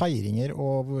 Både feiringer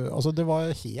og altså det var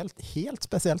helt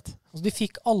spesielt. Altså de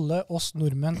fikk alle oss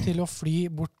nordmenn til å fly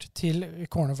bort til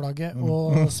cornerflagget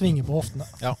og svinge på hoftene.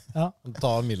 Ja.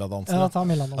 Ta Milla-dansen. Ja, ta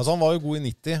Milla-dansen. Altså han var jo god i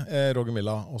 90, Roger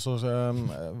Milla, og så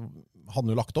hadde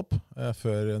han jo lagt opp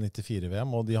før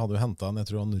 94-VM, og de hadde jo hentet jeg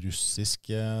tror en russisk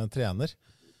trener,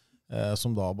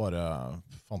 som da bare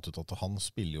fant ut at han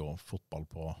spiller jo fotball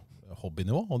på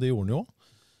hobbynivå, og det gjorde han jo.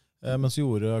 Men så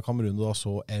gjorde Kamerun da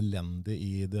så elendig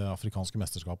i det afrikanske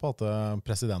mesterskapet at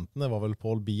presidenten, det var vel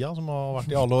Paul Biya som har vært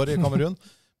i alle år i Kamerun,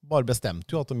 bare bestemte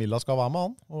jo at Milla skal være med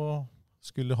han, og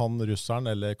skulle han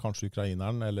russeren eller kanskje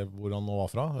ukraineren eller hvor han nå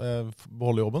var fra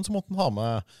beholde jobben, så måtte han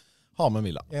ha med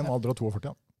Milla. En alder av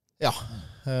 42, ja.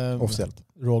 Offisielt.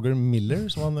 Roger Miller,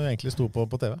 som han egentlig sto på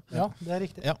TV. Ja, det er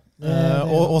riktig. Ja.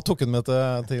 Og tok han med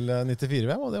til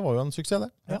 94-VM, og det var jo en suksess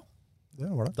det. Ja,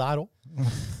 det var det. Der også.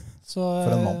 Så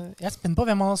jeg er spent på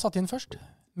hvem han har satt inn først.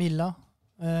 Milla,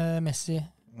 Messi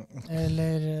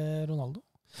eller Ronaldo.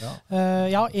 Ja.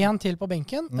 Jeg har en til på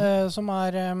benken, som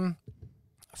er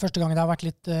første gang det har vært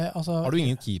litt har du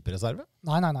ingen keeperreserve?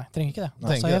 Nei, trenger ikke det.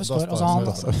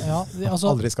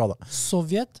 Aldri skadet.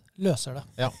 Sovjet løser det.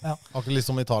 Ja. Akkurat litt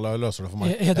som Italia løser det for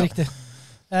meg. Helt riktig.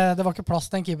 Det var ikke plass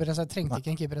til en keeperreserve, trengte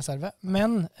ikke en keeperreserve.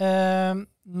 Men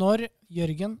når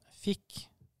Jørgen fikk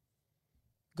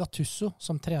Gattuso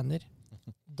som trener,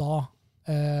 da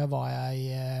var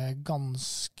jeg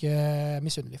ganske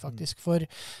misunnelig faktisk. For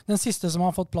den siste som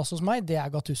har fått plass hos meg, det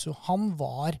er Gattuso. Han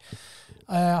var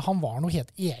noe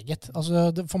helt eget.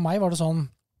 Altså, for meg var det sånn,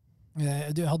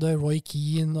 du hadde Roy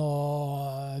Keane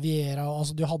og Vieira,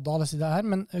 altså du hadde alle sider her,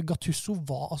 men Gattuso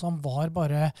han var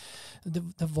bare,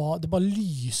 det bare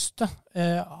lyste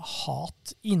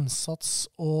hat, innsats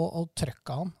og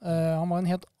trøkk av han. Han var en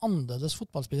helt annerledes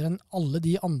fotballspiller enn alle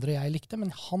de andre jeg likte,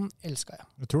 men han elsket jeg.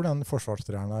 Jeg tror den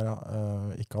forsvarstreneren der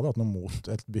ikke hadde hatt noe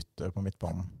mot et bytte på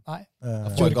midtbanen. Nei.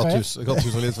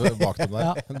 Gattuso litt bak dem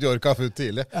der. Djorkaeff ut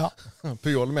tidlig. Ja.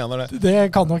 Pujol mener det. Det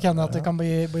kan nok hende at det kan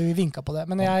bli vinket på det,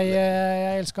 men jeg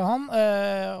elsker han,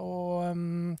 og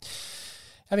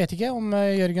jeg vet ikke om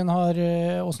Jørgen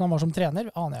hvordan han var som trener,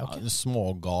 aner jeg jo ikke.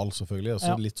 Smågal selvfølgelig, og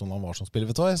så litt sånn han var som spiller.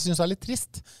 Vet du hva, jeg synes det er litt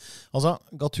trist. Altså,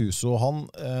 Gattuso,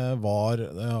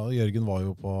 Jørgen var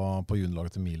jo på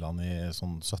juniorlaget til Milan i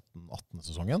sånn 17-18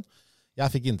 sesongen.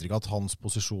 Jeg fikk inntrykk av at hans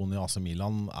posisjon i AC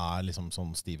Milan er liksom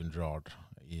sånn Steven Gerrard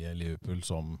i Liverpool,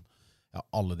 som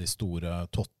alle de store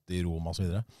Totti i Roma og så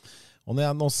videre. Og når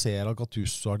jeg nå ser at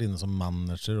Gattuso er inne som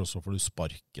manager, og så får du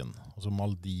sparken. Og så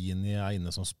Maldini er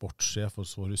inne som sportssjef, og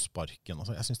så får du sparken.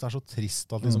 Altså, jeg synes det er så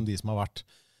trist at liksom de som har vært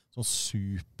sånn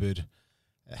superhelter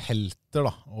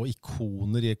da, og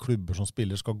ikoner i klubber som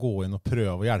spiller skal gå inn og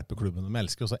prøve å hjelpe klubben de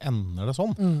elsker, og så ender det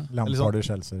sånn. Lampard i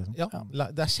Chelsea. Liksom. Ja,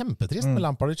 det er kjempetrist med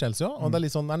Lampard i Chelsea også, og det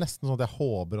er nesten sånn at jeg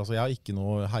håper, altså jeg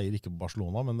heier ikke på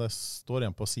Barcelona, men det står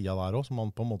en på siden der også, som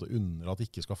man på en måte unner at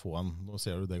ikke skal få nå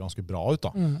ser du det ganske bra ut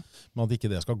da, men at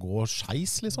ikke det skal gå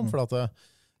skeis liksom, for at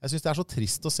jeg synes det er så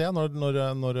trist å se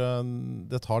når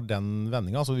det tar den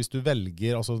vendingen. Altså hvis du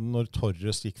velger, altså når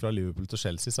Torres gikk fra Liverpool til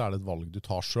Chelsea, så er det et valg du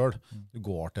tar selv. Du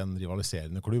går til en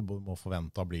rivaliserende klubb og må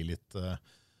forvente å bli litt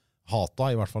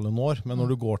hata, i hvert fall en år. Men når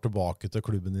du går tilbake til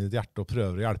klubben i ditt hjerte og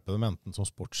prøver å hjelpe dem, enten som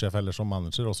sportssjef eller som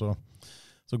manager, og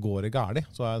så går det gærlig.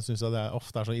 Så jeg synes det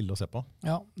ofte er så ille å se på.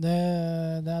 Ja,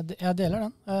 jeg deler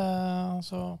den.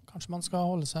 Så kanskje man skal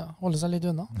holde seg litt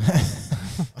unna.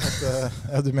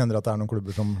 Du mener at det er noen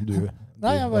klubber som du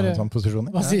har en sånn posisjon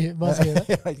i? Bare si det.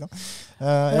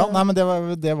 Nei, men det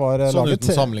var sånn laget.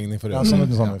 Uten sammenligning for øvrig. Ja, sånn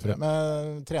uten sammenligning for øvrig.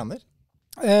 Men trener?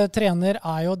 Trener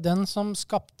jo den som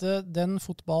skapte den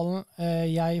fotballen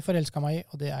jeg forelsket meg i,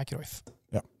 og det Cruyff.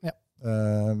 Ja.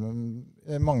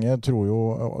 Mange tror jo,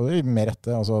 og med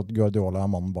rette, altså at Guardiola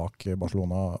mannen bak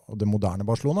Barcelona, og det moderne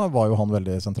Barcelona var jo han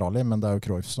veldig sentral i, men det jo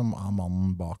Cruyff som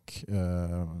mannen bak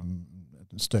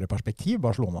et større perspektiv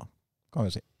Barcelona, kan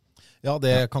vi si. Ja,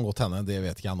 det kan godt hende, det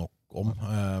vet ikke jeg nok om.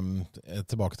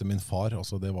 Tilbake til min far,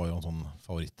 altså det var jo en sånn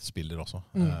favorittspiller også.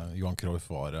 Johan Cruyff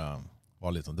var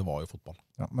litt sånn, det var jo fotball.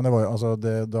 Ja, men det var jo, altså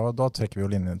da trekker vi jo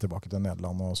linjen tilbake til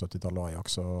Nederland og 70-tallet og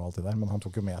Ajax og alt det der, men han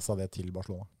tok jo med seg det til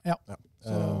Barcelona. Ja.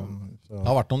 Det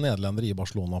har vært noen nederlendere i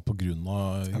Barcelona på grunn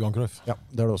av Johan Cruyff. Ja,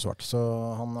 det har det også vært. Så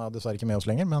han dessverre ikke med oss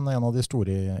lenger, men en av de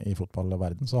store i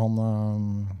fotballverden. Så han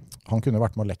kunne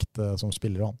vært med og lekt som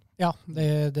spiller, han. Ja,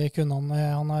 det kunne han.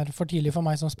 Han for tidlig for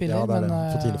meg som spiller. Ja, det det.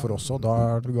 For tidlig for oss også.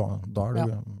 Da du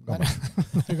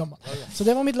gammel. Så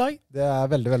det var mitt lag. Det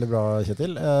veldig, veldig bra,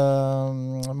 Kjetil.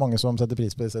 Mange som setter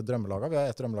pris på disse drømmelagene. Vi har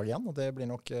et drømmelag igjen, og det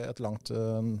blir nok et langt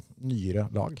nyere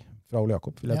lag fra Ole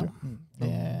Jakob, vil jeg tro.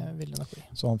 Det vil det nok bli.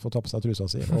 Så han får ta på seg trusa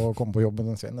si og komme på jobb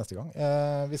neste gang.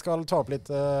 Vi skal ta opp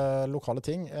litt lokale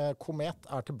ting. Komet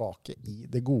tilbake i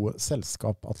det gode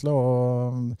selskap, Atle,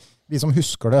 og vi som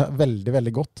husker det veldig,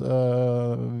 veldig godt,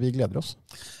 vi gleder oss.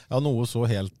 Ja, noe så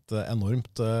helt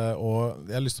enormt, og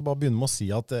jeg har lyst til å bare begynne med å si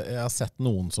at jeg har sett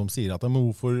noen som sier at men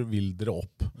hvorfor vil dere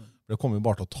opp? For det kommer jo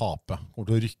bare til å tape,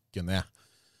 kommer til å rykke ned.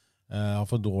 Har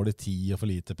for dårlig tid og for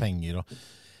lite penger, og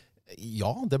ja,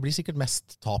 det blir sikkert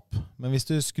mest tap. Men hvis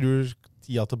du skrur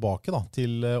tida tilbake da,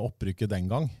 til opprykket den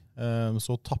gang,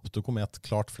 så tappte Komet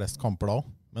klart flest kamper da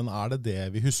også. Men det det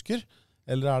vi husker?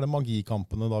 Eller det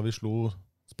magikampene da vi slo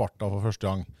Sparta for første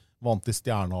gang, vant i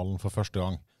Stjernehallen for første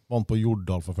gang, vant på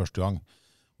Jordal for første gang,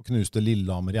 og knuste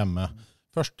Lillehammer hjemme.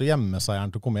 Første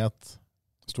hjemmeseieren til Komet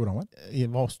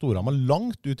var Storhamar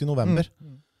langt ut i november.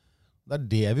 Det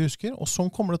det vi husker, og sånn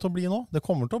kommer det til å bli nå. Det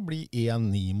kommer til å bli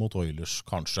 1-9 mot Oilers,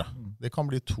 kanskje. Det kan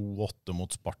bli 2-8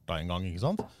 mot Sparta en gang, ikke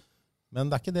sant? Men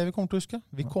det ikke det vi kommer til å huske.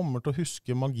 Vi kommer til å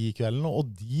huske magikveldene,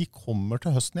 og de kommer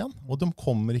til høsten igjen. Og de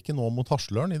kommer ikke nå mot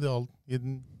Hasløren,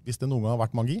 hvis det noen gang har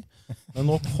vært magi.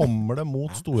 Men nå kommer det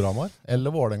mot Storhamar,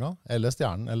 eller Vålerenga, eller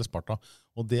Stjernen, eller Sparta.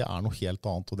 Og det noe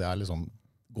helt annet, og det liksom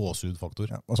gåsehudfaktor.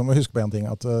 Ja, og så må vi huske på en ting,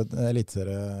 at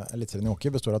Eliteserien i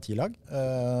hockey består av 10 lag.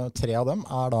 3 av dem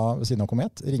da ved siden av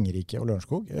Komet, Ringerike og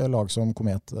Lørenskog, lag som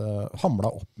Komet hamla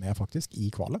opp med faktisk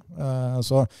i kvalet.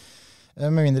 Så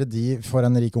med mindre de får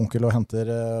en rik onkel og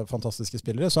henter fantastiske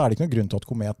spillere, så det ikke noen grunn til at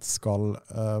Komet skal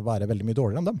være veldig mye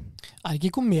dårligere enn dem.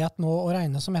 Ikke Komet nå å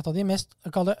regne som et av de mest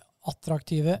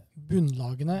attraktive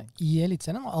bunnlagene i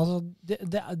Eliteserien? Altså,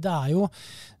 det jo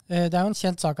en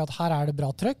kjent sak at her det bra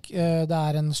trøkk, det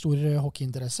en stor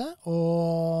hockeyinteresse,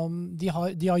 og de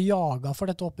har jaget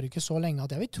for dette opprykket så lenge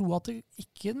at jeg vil tro at det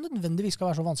ikke nødvendigvis skal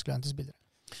være så vanskelig å hente spillere.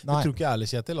 Nei. Jeg tror ikke ærlig,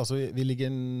 Kjetil. Altså, vi ligger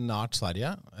nært Sverige.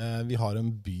 Vi har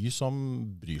en by som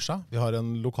bryr seg. Vi har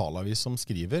en lokalavis som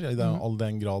skriver, i all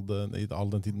den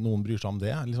tid noen bryr seg om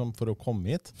det, liksom for å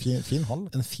komme hit. Fin hall.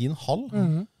 En fin hall.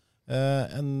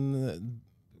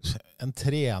 En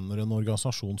trener og en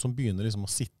organisasjon som begynner liksom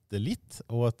å sitte litt,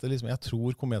 og jeg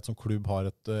tror Komet som klubb har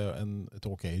et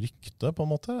ok rykte på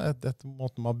en måte, et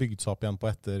måte man har bygd seg opp igjen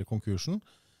på etter konkursen.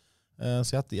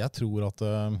 Så jeg tror at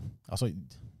altså,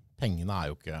 pengene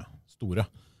jo ikke store,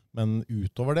 men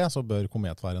utover det så bør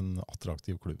Komet være en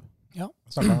attraktiv klubb. Ja.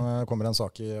 Snart kommer en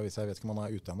sak hvis jeg vet ikke om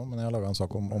han ute ennå, men jeg har laget en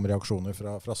sak om reaksjoner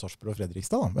fra Sarpsborg og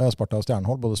Fredrikstad. Da. Sparta og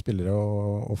Stjernehold, både spillere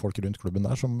og folk rundt klubben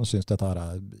der som synes dette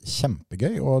her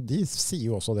kjempegøy, og de sier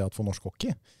jo også det at for norsk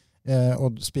hockey, å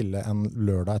spille en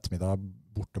lørdag ettermiddag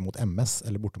borte mot MS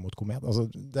eller borte mot Komet.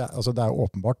 Det jo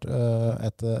åpenbart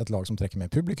et lag som trekker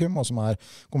med publikum, og som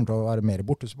kommer til å være mer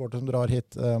bortesupporter som drar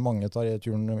hit. Mange tar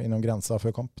turen innom grensa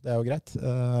før kamp. Det jo greit.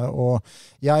 Og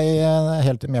jeg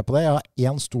helt med på det. Jeg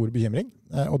har en stor bekymring,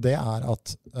 og det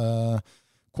at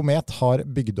Komet har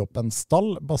bygd opp en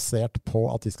stall basert på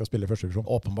at de skal spille i første divisjon.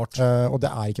 Åpenbart. Og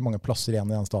det ikke mange plasser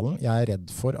igjen i den stallen. Jeg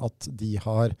redd for at de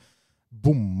har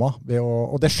bomma ved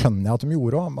og det skjønner jeg at de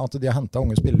gjorde også, at de har hentet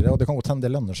unge spillere, og det kan godt hende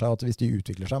det lønner seg at hvis de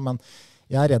utvikler seg, men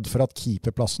jeg redd for at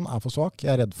keeperplassen for svak.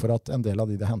 Jeg redd for at en del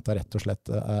av de hentet rett og slett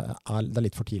det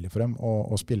litt for tidlig for dem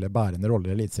å spille bærende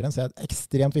roller i Eliteserien, så det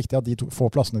ekstremt viktig at de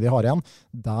få plassene de har igjen,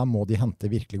 der må de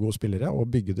hente virkelig gode spillere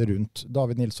og bygge det rundt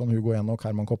David Nilsson, Hugo Eno og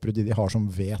Herman Kopperud, de har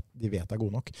som de vet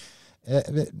gode nok.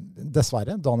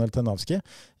 Dessverre, Daniel Tenavski,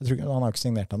 jeg tror ikke, han har ikke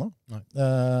signert ennå.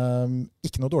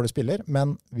 Ikke noe dårlig spiller,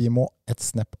 men vi må et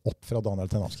snepp opp fra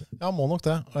Daniel Tenavski. Ja, må nok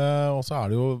det. Og så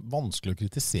det jo vanskelig å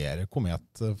kritisere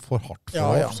Komet for hardt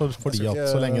for fordi at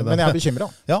så lenge det... Men jeg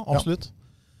bekymret. Ja, absolutt.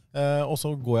 Og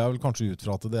så går jeg vel kanskje ut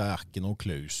fra at det ikke noen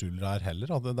klausuler her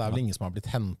heller. At det vel ingen som har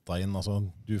blitt hentet inn. Altså,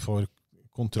 du får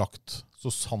kontrakt så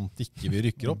sant ikke vi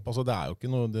rykker opp. Altså, det jo ikke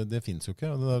noe, det finnes jo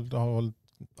ikke. Det har vel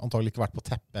antagelig ikke vært på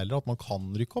teppet heller, at man kan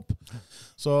rykke opp.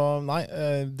 Så nei,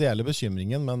 deler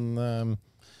bekymringen, men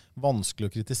vanskelig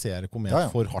å kritisere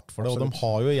Komet for hardt for det. Og de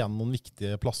har jo igjen noen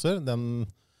viktige plasser.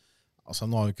 Altså,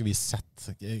 nå har jo ikke vi sett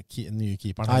nye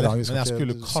keeperen heller, men jeg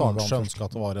skulle kanskje ønske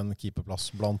at det var en keeperplass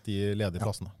blant de ledige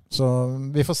plassene. Så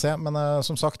vi får se, men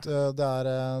som sagt,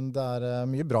 det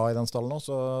mye bra i den stallen nå,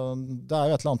 så det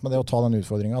jo et eller annet med det å ta den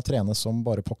utfordringen, trene som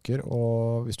bare pokker,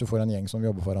 og hvis du får en gjeng som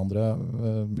jobber for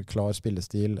hverandre, klar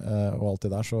spillestil og alt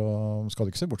det der, så skal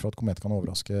du ikke se bort fra at Komet kan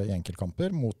overraske i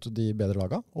enkeltkamper mot de bedre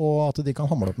laga, og at de kan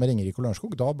hamle opp med Ringerike og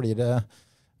Lørenskog. Da blir det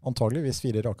antageligvis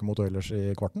 4 rake mot Oilers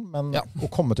i kvarten, men å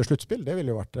komme til sluttspill, det ville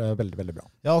jo vært veldig, veldig bra.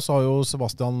 Ja, og så har jo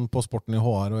Sebastian på Sporten i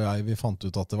HR og vi fant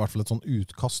ut at det i hvert fall et sånn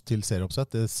utkast til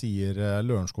serieoppsett, det sier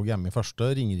Lørenskog hjemme i første,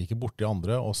 Ringerike borte i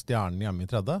andre og Stjernen hjemme i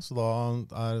tredje, så da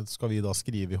skal vi da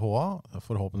skrive i HA,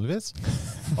 forhåpentligvis,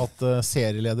 at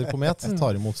serieleder Komet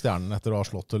tar imot Stjernen etter å ha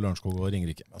slått Lørenskog og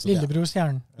Ringerike. Altså, Lillebror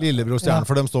Stjernen. Lillebror Stjernen,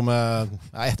 for de står med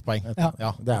 1 poeng.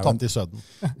 Ja, det tatt i søden.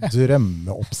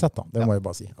 Drømmeoppsett da, det må jeg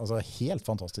bare si. Altså helt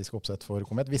fantastisk oppsett for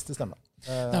Komet, hvis det stemmer.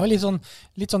 Det jo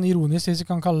litt sånn ironisk, hvis vi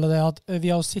kan kalle det, at vi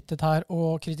har sittet her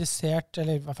og kritisert,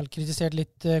 eller i hvert fall kritisert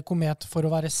litt Komet for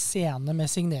å være sene med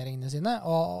signeringene sine,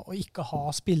 og ikke ha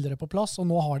spillere på plass, og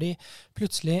nå har de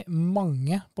plutselig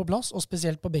mange på plass, og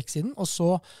spesielt på bekksiden, og så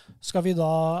skal vi da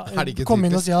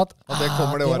komme inn og si at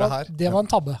det var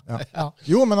en tabbe. Ja.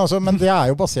 Jo, men det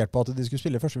jo basert på at de skulle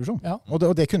spille i første divisjon,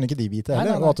 og det kunne ikke de vite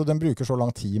heller, og at de bruker så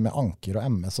lang tid med anker og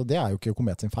MS, og det jo ikke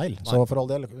Komet sin feil. Så for all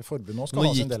del, forbundet nå skal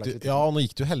ha sin del av kritikken. Ja, og nå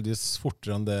gikk det jo heldigvis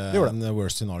fortere enn det en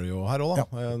worst scenario her også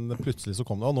da. Ja. Plutselig så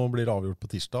kom det, og nå blir det avgjort på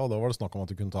tirsdag, og da var det snakk om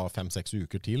at det kunne ta 5-6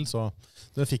 uker til, så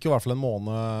det fikk jo i hvert fall en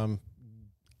måned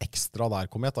ekstra der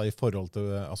Komet da, i forhold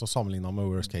til, altså sammenlignet med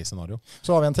worst case scenario.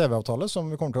 Så har vi en TV-avtale som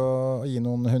vi kommer til å gi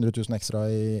noen 100 000 ekstra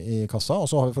i kassa, og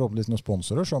så har vi forhåpentligvis noen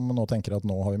sponsorer som nå tenker at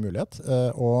nå har vi mulighet,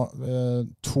 og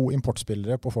 2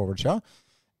 importspillere på forward-sida.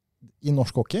 I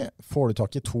norsk hockey får du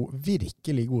tak i 2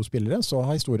 virkelig gode spillere, så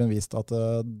har historien vist at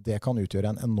det kan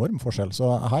utgjøre en enorm forskjell. Så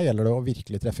her gjelder det å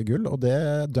virkelig treffe gull, og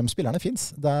de spillerne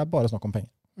finnes. Det bare snakk om penger.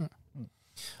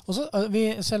 Og så,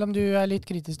 selv om du litt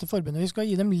kritisk til forbundet, vi skal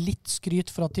gi dem litt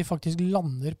skryt for at de faktisk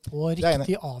lander på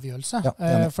riktig avgjørelse.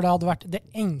 For det hadde vært, det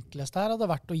enkleste her hadde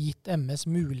vært å gitt MS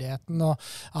muligheten,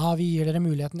 og vi gir dere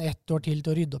muligheten 1 år til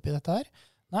å rydde opp i dette her.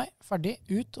 Nei, ferdig,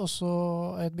 ut, og så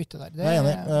et bytte der. Jeg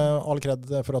enig. All kred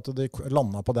for at de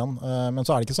landet på den. Men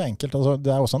så det ikke så enkelt. Altså,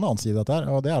 det også en annen side av dette her,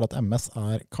 og det at MS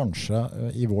kanskje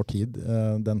i vår tid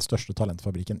den største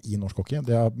talentfabrikken i norsk hockey.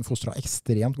 Det har fostret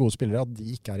ekstremt gode spillere. At de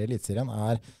ikke i elitserien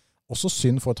også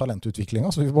synd for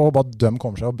talentutviklingen, så vi må bare dømme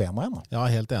kommer seg og bena igjen. Da. Ja,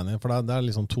 helt enig, for det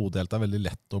liksom todelt. Det veldig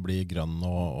lett å bli grønn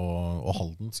og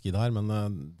haldensk i det her, men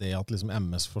det at liksom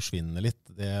MS forsvinner litt,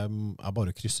 det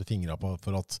bare å krysse fingrene på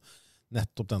for at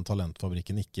nettopp den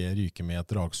talentfabrikken ikke ryker med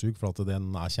et dragsug, for at den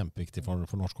kjempeviktig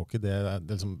for norsk hockey. Det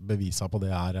liksom beviser på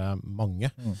det mange.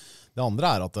 Det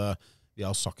andre at vi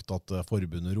har sagt at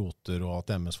forbundet roter og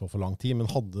at MS får for lang tid, men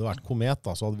hadde det vært Komet,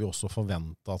 da, så hadde vi også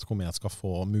forventet at Komet skal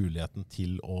få muligheten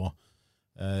til å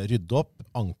rydde opp,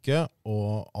 anke,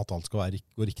 og at alt skal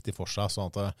gå riktig for seg.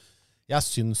 Så at jeg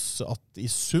synes at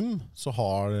i sum så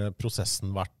har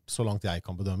prosessen vært, så langt jeg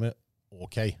kan bedømme,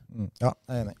 ok. Ja,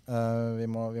 jeg enig. Vi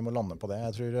må lande på det.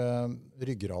 Jeg tror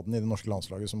ryggraden i det norske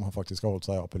landslaget som faktisk har holdt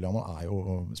seg i Apulia nå,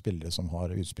 jo spillere som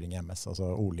har utspring i MS. Altså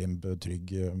Olimb,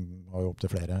 Trygg har jo opp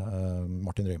til flere.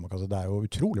 Martin Røymark. Altså, det jo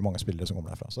utrolig mange spillere som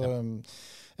kommer derfra. Så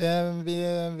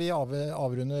vi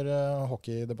avrunder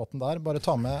hockeydebatten der. Bare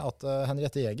ta med at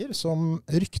Henriette Jæger, som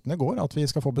ryktene går, at vi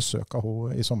skal få besøk av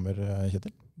henne i sommer,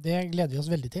 Kjetil. Det gleder vi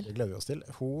oss veldig til. Det gleder vi oss til.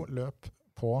 Hun løp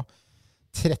på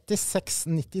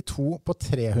 36,92 på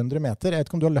 300 meter. Jeg vet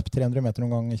ikke om du har løpt 300 meter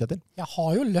noen gang, Kjetil? Jeg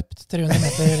har jo løpt 300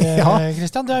 meter,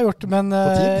 Kristian. Det har jeg gjort, men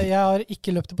jeg har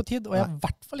ikke løpt det på tid, og jeg har i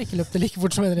hvert fall ikke løpt det like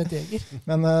fort som Henriette Jæger.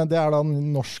 Men det da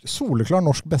soleklar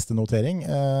norsk bestenotering.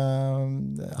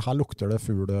 Her lukter det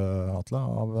fugl, Atle,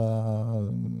 av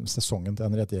sesongen til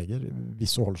Henriette Jæger,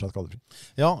 hvis hun holder seg skadefri.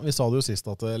 Ja, vi sa det jo sist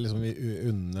at liksom, vi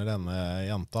unner denne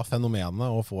jenta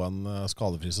fenomenet å få en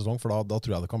skadefri sesong, for da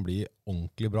tror jeg det kan bli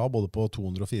ordentlig bra, både på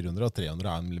 200 og 400, og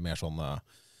 300 en mer sånn,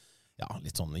 ja,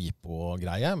 litt sånn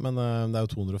jippo-greie, men det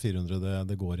jo 200 og 400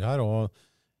 det går i her, og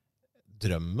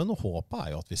drømmen og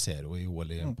håpet jo at vi ser henne i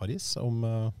OL i Paris om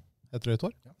et drøyt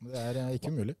år. Ja, det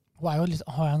ikke umulig. Hun jo litt,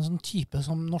 har en sånn type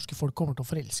som norske folk kommer til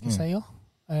å forelske seg i.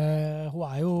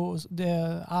 Hun jo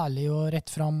ærlig og rett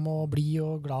frem og blid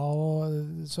og glad.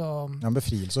 Så. En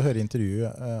befrielse å høre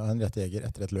intervjuet av en rett jeger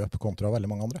etter et løp kontra veldig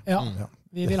mange andre. Ja,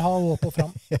 vi vil ha henne opp og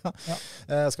frem.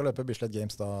 Jeg skal løpe Bislett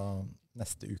Games da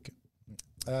neste uke.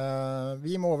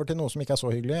 Vi må over til noe som ikke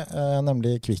så hyggelig,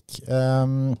 nemlig Kvikk.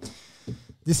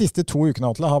 De siste 2 ukene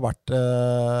Atle, har vært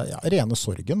rene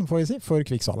sorgen, får vi si, for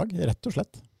Kvikks A-lag, rett og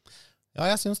slett. Ja,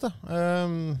 jeg synes det.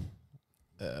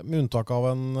 Med unntak av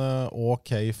en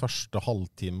ok første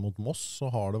halvtime mot Moss, så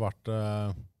har det vært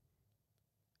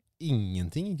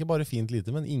ingenting, ikke bare fint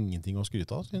lite, men ingenting å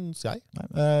skryte av, synes jeg.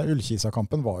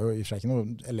 Ullkisa-kampen var jo i og for seg ikke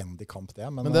noe elendig kamp det.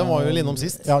 Men den var jo innom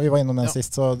sist. Ja, vi var innom den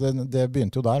sist, så det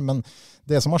begynte jo der. Men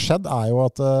det som har skjedd jo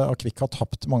at Kvikk har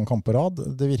tapt mange kamper rad.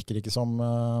 Det virker ikke som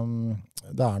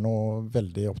det noe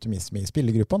veldig optimisme i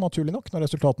spillergruppa, naturlig nok, når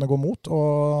resultatene går mot.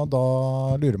 Og da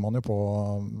lurer man jo på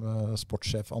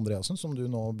sportssjef Andreasen, som du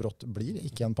nå brått blir,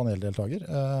 ikke en paneldeltaker.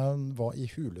 Hva i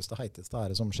huleste heiteste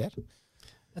det som skjer?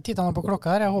 Jeg tittet nå på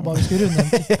klokka her. Jeg håpet vi skulle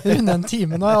runde en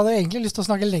time nå. Jeg hadde egentlig lyst til å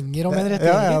snakke lenger om en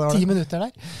rettighet. 10 minutter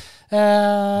der.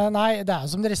 Nei, det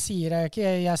som dere sier.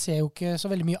 Jeg ser jo ikke så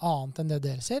veldig mye annet enn det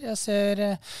dere ser. Jeg ser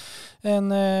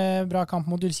en bra kamp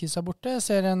mot Ullkisa borte. Jeg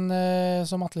ser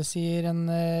som Atle sier, en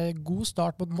god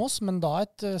start mot Moss, men da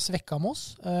et svekka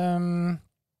Moss.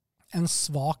 En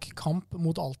svak kamp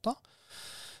mot Alta.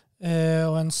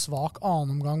 Og en svak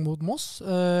annenomgang mot Moss.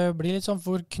 Blir litt sånn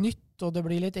for knytt, og det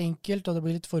blir litt enkelt, og det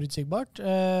blir litt forutsigbart.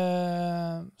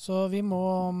 Så vi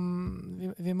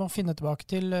må finne tilbake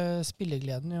til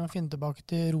spillegleden, vi må finne tilbake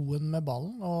til roen med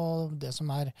ballen, og det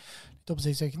som litt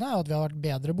oppsiktsvekkende at vi har vært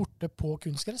bedre borte på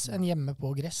kunstgress enn hjemme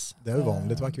på gress. Det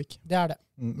uvanlig til å være Kvikk. Det det.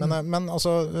 Men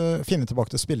altså, finne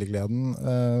tilbake til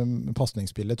spillegleden,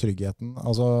 pasningsspillet, tryggheten,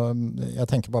 altså, jeg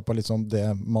tenker bare på litt sånn det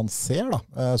man ser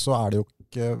da, så det jo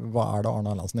hva det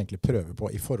Arne Erlandsen egentlig prøver på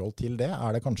i forhold til det?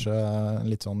 Det kanskje en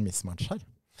litt sånn mismatch her?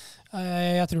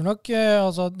 Jeg tror nok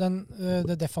altså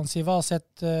det defensive har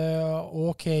sett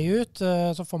ok ut,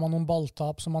 så får man noen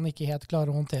balltap som man ikke helt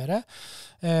klarer å håndtere.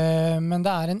 Men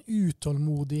det en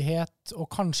utålmodighet og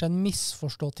kanskje en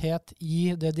misforståtthet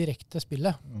i det direkte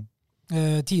spillet.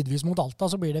 Tidvis mot Alta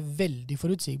så blir det veldig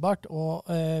forutsigbart og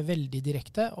veldig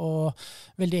direkte og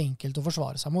veldig enkelt å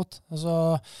forsvare seg mot. Altså,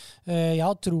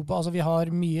 jeg tror på, altså vi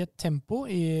har mye tempo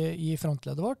i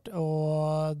frontleddet vårt,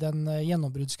 og den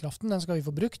gjennombruddskraften, den skal vi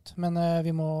få brukt, men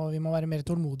vi må være mer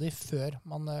tålmodige før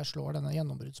man slår denne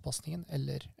gjennombruddspasningen,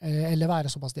 eller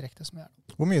være såpass direkte som vi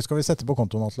Hvor mye skal vi sette på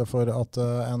kontoen, Atle, for at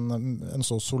en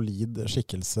så solid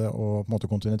skikkelse og på en måte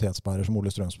kontinuitetsbærer som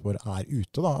Ole Strømsborg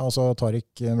ute da? Altså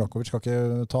Tarik Mrakovic skal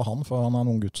ikke ta han, for han en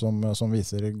ung gutt som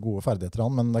viser gode ferdigheter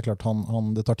men det klart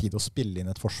det tar tid å spille inn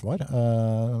et forsvar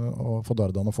og for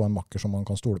Dardan å få en makker som man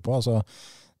kan stole på. Altså,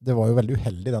 det var jo veldig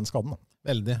uheldig den skaden.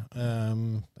 Veldig.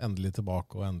 Endelig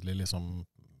tilbake og endelig liksom,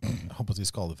 jeg har på å si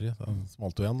skadefri. Det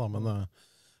smalt jo igjen da, men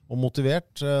og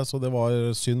motivert, så det var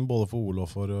synd både for Ole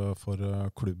og for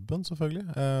klubben selvfølgelig.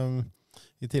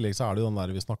 I tillegg så det jo den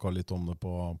der, vi snakket litt om det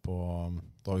på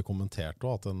da vi kommenterte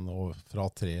at fra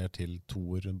 3 til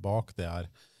 2 bak, det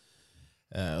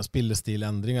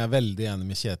spillestilendring. Jeg veldig enig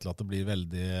med Kjetil at det blir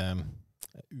veldig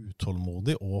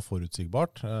utålmodig og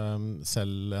forutsigbart.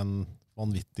 Selv en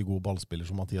vanvittig god ballspiller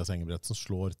som Mathias Engebretsen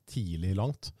slår tidlig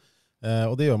langt.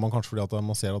 Og det gjør man kanskje fordi at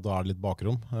man ser at da det litt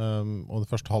bakrom. Og det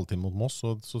første halvtime mot Moss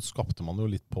så skapte man jo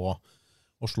litt på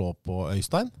å slå på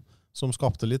Øystein, som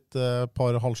skapte litt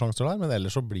par halvsjanser der, men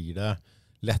ellers så blir det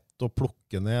lett å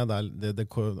plukke ned.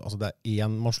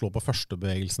 Man slår på første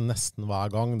bevegelsen nesten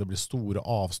hver gang. Det blir store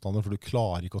avstander, for du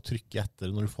klarer ikke å trykke etter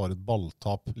når du får et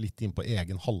balltap litt inn på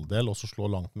egen halvdel, og så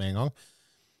slår langt med en gang.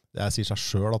 Det sier seg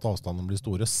selv at avstandene blir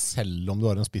store. Selv om du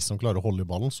har en spiss som klarer å holde i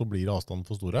ballen, så blir avstanden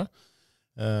for store.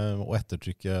 Og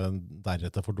ettertrykket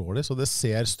deretter for dårlig. Så det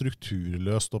ser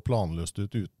strukturløst og planløst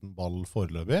ut uten ball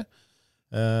foreløpig.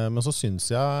 Men så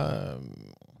synes jeg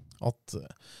at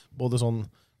både sånn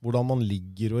hvordan man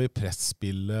ligger og i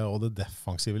pressspillet og det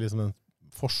defensive, liksom en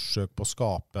forsøk på å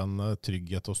skape en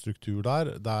trygghet og struktur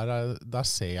der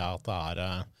ser jeg at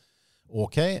det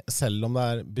ok, selv om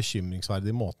det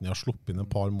bekymringsverdig måten de har sluppet inn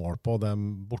et par mål på,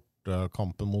 den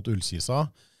bortekampen mot Ullkisa.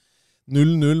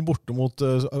 0-0 borte mot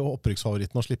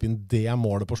opprykksfavoritten og slippe inn det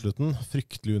målet på slutten.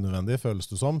 Fryktelig unødvendig, føles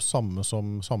det som. Samme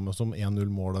som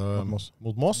 1-0-målet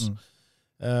mot Moss.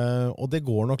 Og det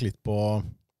går nok litt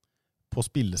på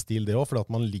spillestil det også, fordi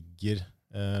at man ligger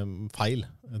feil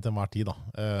til enhver tid da.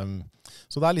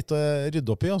 Så det litt å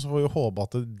rydde opp i, og så får vi håpe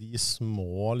at de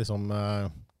små liksom,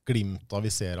 glimta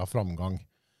vi ser av framgang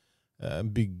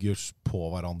bygger på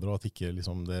hverandre, og at ikke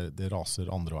liksom, det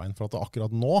raser andre veien. For at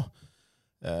akkurat nå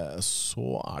så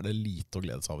det lite å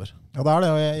glede seg over. Ja, det det,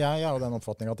 og jeg har jo den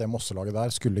oppfatningen at det Mosse-laget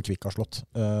der skulle Kvikk ha slått.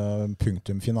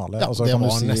 Punktum finale. Ja, altså, det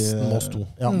var nesten Moss 2.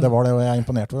 Ja, det var det, og jeg er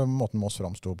imponert over måten Moss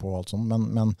framstod på og alt sånt,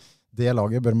 men det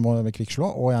laget bør Kvikk slå,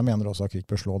 og jeg mener også at Kvikk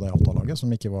bør slå det Alta-laget,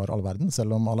 som ikke var all verden,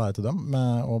 selv om alle til dem,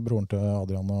 og broren til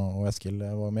Adrian og Eskil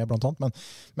var med blant annet.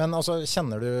 Men altså,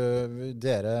 kjenner du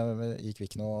dere i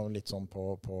Kvikk nå litt sånn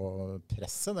på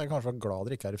presset? Dere kanskje var glad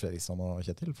dere ikke i Fredrikstad og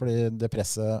Kjetil, fordi det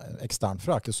presset eksternt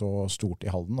fra ikke så stort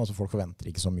i Halden, altså folk forventer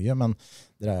ikke så mye, men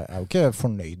dere jo ikke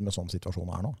fornøyd med sånn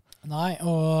situasjonen her nå? Nei,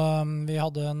 og vi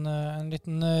hadde en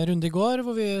liten runde i går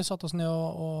hvor vi satt oss ned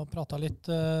og pratet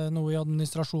litt noe i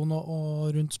administrasjon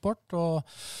og rundt sport,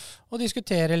 og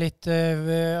diskutere litt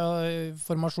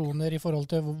formasjoner i forhold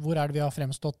til hvor det vi har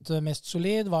fremstått mest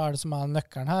solid, hva det som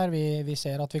nøkkelen her. Vi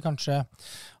ser at vi kanskje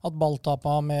at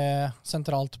balltapet med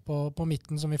sentralt på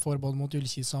midten som vi får både mot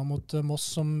Ullkisa og mot Moss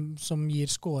som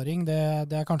gir scoring,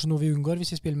 det kanskje noe vi unngår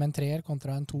hvis vi spiller med en treer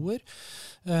kontra en toer.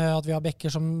 At vi har bekker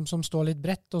som står litt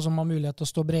bredt, og som har mulighet til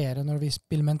å stå bredere når vi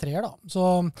spiller med en treer. Da.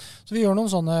 Så vi gjør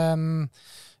noen sånne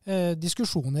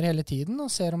diskusjoner hele tiden, og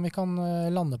ser om vi kan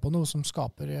lande på noe som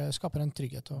skaper en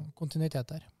trygghet og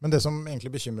kontinuitet der. Men det som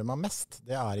egentlig bekymrer meg mest,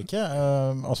 det ikke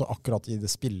altså akkurat i det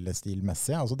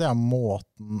spillestilmessige, altså det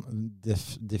måten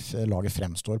laget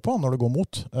fremstår på når det går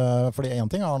mot. Fordi en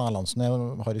ting Arne Erlandsen,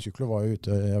 Harry Syklo var jo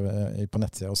ute på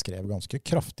nettsida og skrev ganske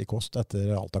kraftig kost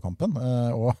etter Alta-kampen,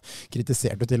 og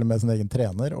kritiserte til og med sin egen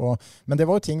trener. Men det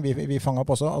var jo ting vi fanget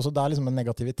opp også. Altså det liksom en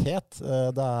negativitet,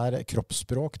 det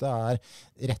kroppsspråk, det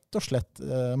rett og slett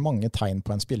mange tegn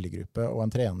på en spillergruppe og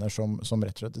en trener som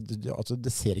rett og slett, altså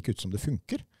det ser ikke ut som det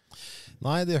funker.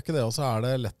 Nei, det gjør ikke det, og så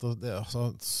det lett å...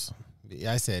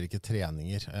 jeg ser ikke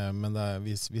treninger, men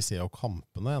vi ser jo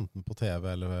kampene, enten på TV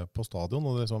eller på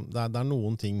stadion, og det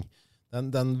noen ting,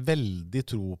 den veldig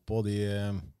tro på de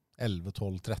 11,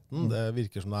 12, 13, det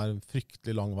virker som det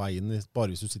fryktelig lang vei inn,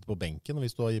 bare hvis du sitter på benken, og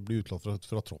hvis du blir utlatt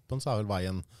fra troppen, så vel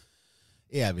veien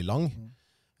evig lang.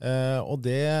 Og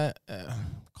det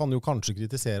kan jo kanskje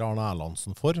kritisere Arne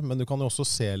Erlandsen for, men du kan jo også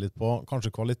se litt på kanskje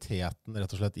kvaliteten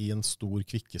rett og slett i en stor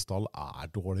Kvikkestall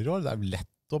dårligere. Det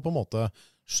lett å på en måte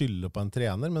skylde på en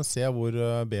trener, men se hvor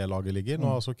B-laget ligger. Nå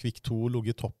har altså Kvikk 2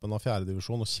 ligget i toppen av 4.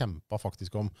 divisjon og kjempet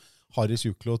faktisk om Harry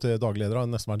Syklo til dagleder.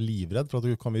 Han nesten vært livredd for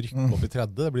at kan vi rykke opp i 3.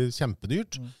 Det blir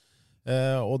kjempedyrt.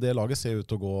 Og det laget ser ut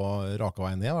til å gå raka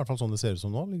veien ned, i hvert fall sånn det ser ut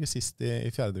som nå. Ligger sist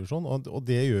i 4. divisjon, og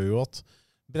det gjør jo at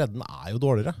bredden jo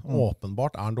dårligere.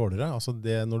 Åpenbart den dårligere. Altså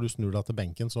når du snur deg til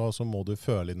benken, så må du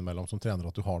føle innimellom som trener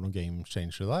at du har noen game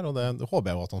changer der, og det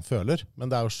håper jeg jo at han føler.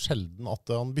 Men det jo sjelden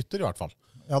at han bytter i hvert fall.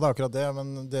 Ja, det akkurat det,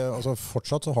 men altså,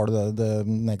 fortsatt så har du det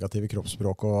negative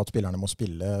kroppsspråket, og at spillerne må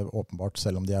spille åpenbart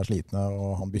selv om de slitne,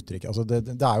 og han bytter ikke. Altså,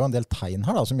 det jo en del tegn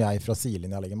her da, som jeg fra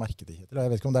sidelinja legger merke til.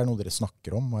 Jeg vet ikke om det noe dere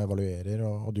snakker om og evaluerer,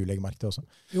 og du legger merke til også?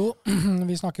 Jo,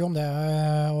 vi snakker jo om det,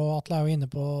 og Atle jo inne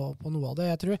på noe av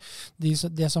det. Jeg tror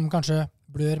det som kanskje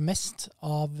blør mest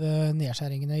av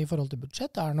nedskjæringene i forhold til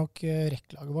budsjett, nok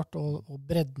rekkelaget vårt og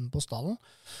bredden på stallen.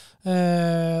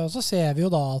 Og så ser vi jo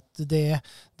da at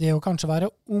det å kanskje være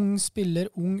ung spiller,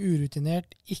 ung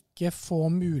urutinert, ikke få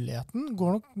muligheten,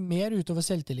 går nok mer utover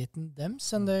selvtilliten dems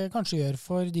enn det kanskje gjør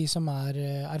for de som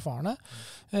erfarne,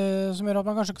 som gjør at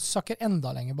man kanskje sakker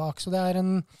enda lenger bak. Så det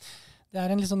en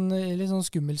litt sånn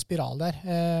skummel spiral der,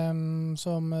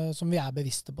 som vi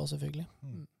bevisste på selvfølgelig.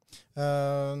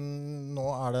 Nå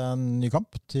det en ny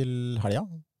kamp til helga.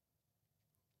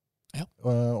 Ja.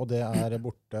 Og det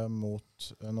borte mot,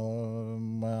 nå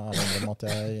må jeg ærlig om at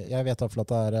jeg vet i hvert fall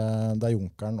at det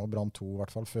Junkeren og Brann 2 i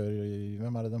hvert fall før,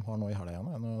 hvem det de har nå i helga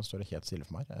igjen? Nå står det helt stille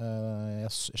for meg.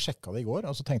 Jeg sjekket det i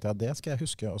går, og så tenkte jeg at det skal jeg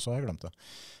huske, og så har jeg glemt det.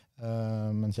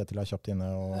 Men Kjetil kjapt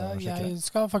inne og sjekker det. Jeg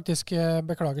skal faktisk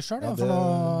beklage selv, ja, for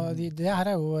det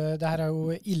her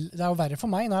jo verre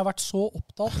for meg. Nå har jeg vært så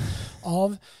opptatt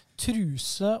av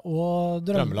truse og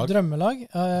drømmelag.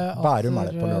 Bærum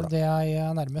det på lørdag. Det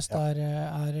jeg nærmest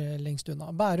lengst unna.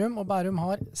 Bærum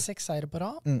har 6 seire på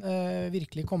rad.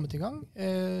 Virkelig kommet i gang.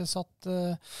 Satt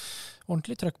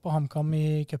ordentlig trøkk på HamKam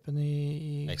i cupen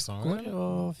i går,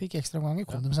 og fikk ekstraomganger.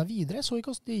 Kom de seg videre? Så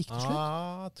ikke hvordan det gikk til slutt.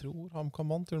 Jeg tror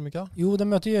HamKam vant, tror de ikke? Jo, de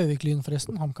møtte Gjøvik-Lyn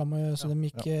forresten, HamKam, så de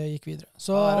gikk videre.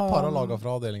 Så det et par av lagene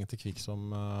fra avdelingen til Kvikk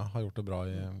som har gjort det bra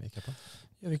i cupen.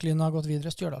 Gjøviklyn har gått videre,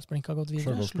 Stjørdalsblink har gått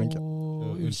videre, slo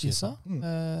Ullkisa.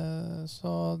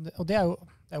 Og det er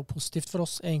jo positivt for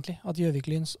oss, egentlig, at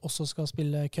Gjøviklyn også skal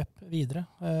spille cup videre.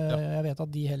 Jeg vet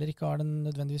at de heller ikke har den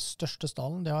nødvendigvis største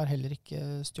stallen, det har heller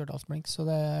ikke Stjørdalsblink.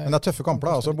 Men det er tøffe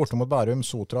kamper, da. Altså, borte mot Bærum,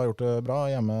 Sotra har gjort det bra,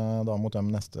 hjemme da mot dem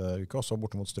neste uke, også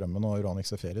borte mot Strømmen og Uranix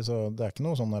Seferi, så det er ikke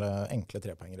noe sånne enkle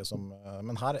trepoengere som...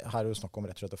 Men her er det jo snakk om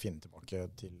rett og slett å finne tilbake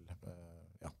til...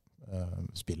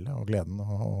 spillet og gleden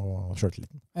og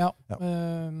selvtilliten.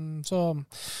 Så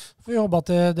får vi håpe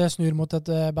at det snur mot et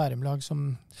Bærum-lag som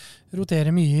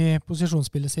roterer mye i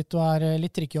posisjonsspillet sitt og er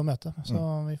litt tricky å møte. Så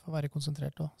vi får være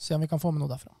konsentrert og se om vi kan få med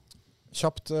noe derfra.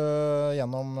 Kjapt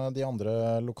gjennom de andre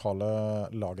lokale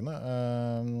lagene.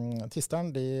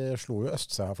 Tisteren, de slo jo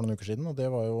Østsida her for noen uker siden, og det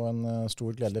var jo en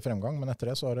stor gledelig fremgang, men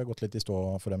etter det så har det gått litt i stå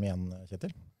for dem igjen,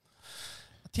 Kjetil.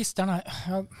 Tisteren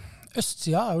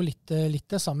Østsida er jo litt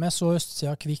det samme. Jeg så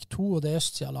Østsida Kvik 2, og det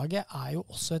Østsida-laget er jo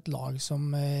også et lag som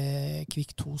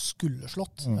Kvik 2 skulle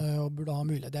slått, og burde ha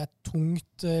mulighet. Det er et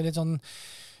tungt, litt sånn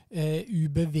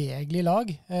ubevegelig lag.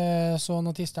 Så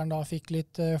når Tisteren da fikk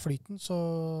litt flyten,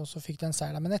 så fikk det en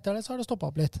seier der. Men etter det så har det stoppet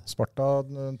opp litt. Sparta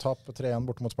tap 3-1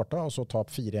 borte mot Sparta, og så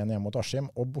tap 4-1 hjemme mot Askim,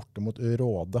 og borte mot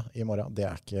Råde i morgen. Det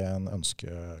er ikke en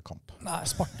ønskekamp. Nei,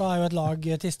 Sparta er jo et lag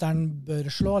Tisteren bør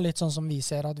slå, litt sånn som vi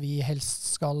ser at vi helst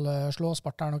skal slå.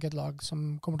 Sparta er nok et lag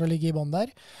som kommer til å ligge i bånd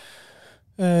der.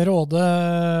 Råde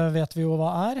vet vi jo hva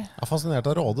er. Jeg er fascinert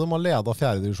av Råde. Man ledet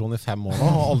 4. divisjon i 5 år nå,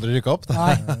 og aldri rykket opp.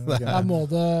 Nei, der må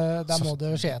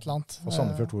det skje et eller annet. Og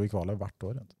Sandefjord 2 i kvalet hvert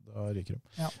år. Da ryker de.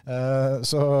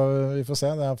 Så vi får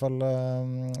se. Det er i hvert fall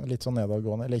litt sånn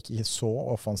nedadgående, eller ikke så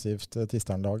offensivt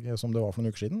Tisteren-lag som det var for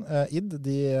noen uker siden. ID,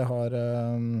 de har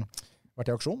vært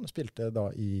i aksjon, spilte da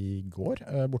i går,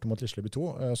 borte mot Lisleby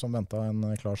 2, som ventet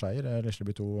en klar seier.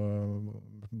 Lisleby 2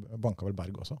 banket vel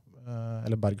Berg også,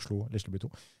 eller Berg slo Lisleby 2.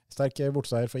 Sterk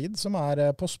bortseier for ID, som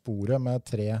er på sporet med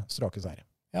 3 strake seier.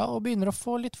 Ja, og begynner å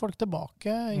få litt folk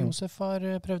tilbake. Josef har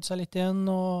prøvd seg litt igjen,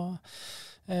 og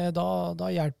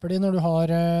da hjelper de når du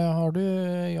har du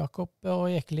Jakob og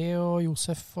Kjetil og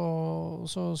Josef, og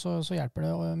så hjelper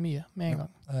det mye med en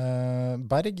gang.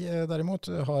 Berg derimot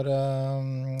har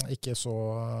ikke så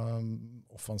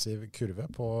offensiv kurve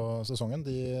på sesongen.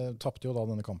 De tappte jo da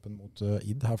denne kampen mot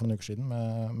ID her for noen uker siden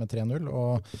med 3-0,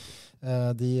 og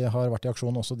de har vært i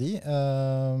aksjon også de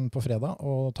på fredag,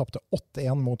 og tappte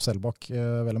 8-1 mot Selbakk,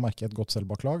 vel å merke et godt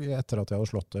Selbakk-lag, etter at de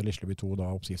hadde slått Lisleby 2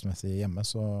 da oppsiktsmessig hjemme,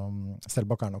 så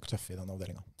Selbakk er nok tøffe i denne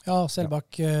avdelingen. Ja,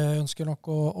 Selbakk ønsker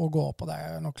nok å gå opp, og det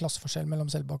er nok klasseforskjell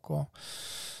mellom Selbakk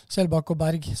og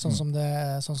Berg, sånn som det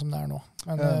er nå.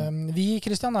 Men vi,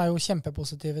 Kristian, er jo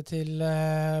kjempepositive til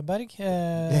Berg,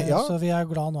 så vi er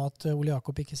glad nå at Ole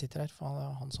Jakob ikke sitter her, for det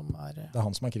er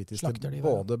han som er kritisk til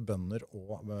både bønder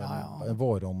og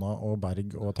Våråna og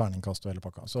Berg og terningkast og hele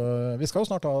pakka. Så vi skal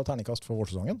jo snart ha terningkast for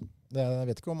vårsesongen. Jeg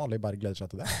vet ikke om alle i Berg gleder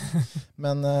seg til det,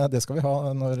 men det skal vi ha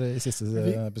i siste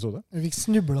episode. Vi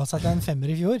snublet seg til en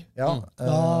 5er i fjor. Ja.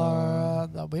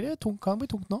 Da blir det kan det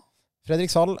bli tungt nå.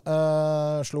 Fredrikshall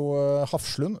slo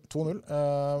Hafslund 2-0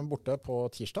 borte på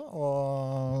tirsdag,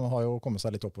 og har jo kommet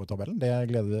seg litt oppover tabellen. Det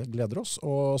gleder oss.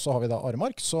 Og så har vi da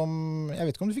Aremark, som jeg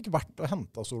vet ikke om du fikk vært og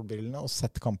hentet solbrillene og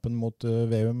sett kampen mot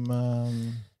Veum.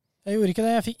 Jeg gjorde ikke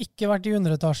det. Jeg fikk ikke vært i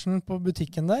underetasjen på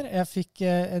butikken der. Jeg fikk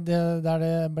der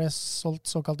det ble solgt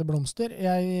såkalte blomster.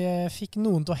 Jeg fikk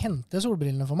noen til å hente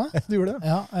solbrillene for meg. Du gjorde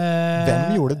det? Ja.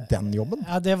 Hvem gjorde den jobben?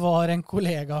 Ja, det var en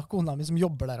kollega, kona mi, som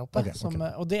jobber der oppe. Okay.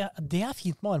 Og det er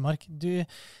fint med Aremark.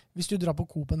 Hvis du drar på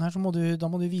Coop-en her, så må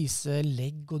du vise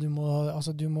legg, og du må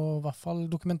i hvert fall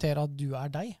dokumentere at du er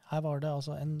deg. Her var det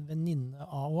altså en venninne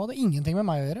av, hun hadde ingenting med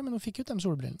meg å gjøre, men hun fikk ut de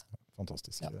solbrillene.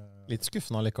 Fantastisk. Ja. Litt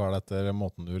skuffende likevel etter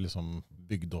måten du liksom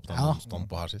bygde opp den motstanden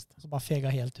på her sist. Så bare fega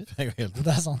helt ut.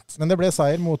 Det er sant. Men det ble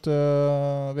seier mot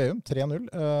Veum, 3-0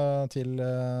 til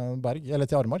Berg, eller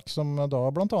til Aremark, som da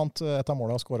blant annet et av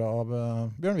målene skåret av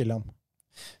Bjørn William.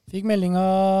 Fikk melding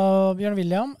av Bjørn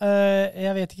William.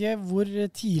 Jeg vet ikke hvor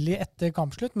tidlig etter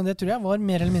kampslutt, men det tror jeg var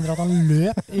mer eller mindre at han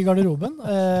løp i garderoben.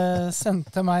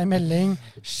 Sendte meg melding,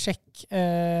 sjekk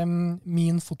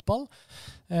min fotball,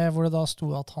 hvor det da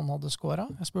sto at han hadde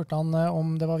skåret. Jeg spurte han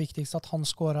om det var viktigst at han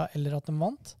skåret eller at de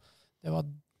vant. Det var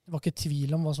ikke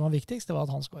tvil om hva som var viktigst, det var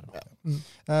at han skåret. Ja.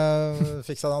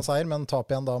 Fikk seg den seier, men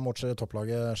tap igjen da mot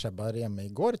topplaget Skjebberg hjemme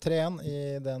i går. 3-1 i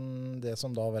det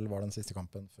som da vel var den siste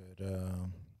kampen før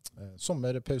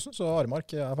sommerpausen. Så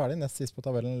Aremark er ferdig. Nest sist på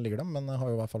tabellen ligger dem, men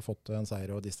har jo i hvert fall fått en seier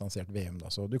og distansert VM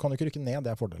da. Så du kan jo ikke rykke ned,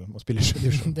 det er fordelen med å spille i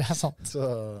divisjon. Det er sant. Så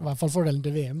i hvert fall fordelen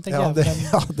til VM, tenker jeg.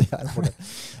 Det er en fordel.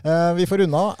 Vi får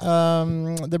unna.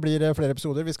 Det blir flere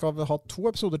episoder. Vi skal ha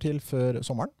 2 episoder til før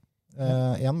sommeren.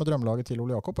 En med drømmelaget til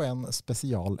Ole Jakob, og en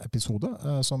spesialepisode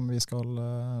som vi skal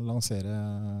lansere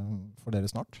for dere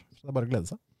snart. Så det bare å glede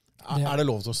seg. Det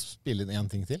lov til å spille inn en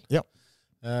ting til? Ja.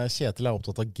 Kjetil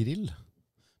opptatt av grill.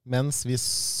 Mens vi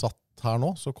satt her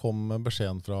nå, så kom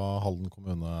beskjeden fra Halden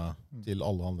kommune til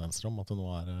alle anvendelsere om at det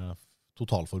nå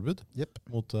totalforbud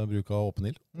mot bruk av åpen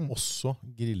ild. Også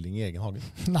grilling i egen hage.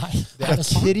 Nei, det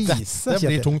krise. Det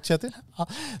blir tungt, Kjetil. Ja,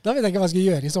 da vet jeg ikke hva jeg skal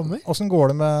gjøre i sommer. Hvordan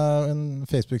går det med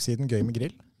Facebook-siden Gøy med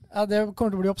grill? Ja, det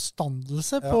kommer til å bli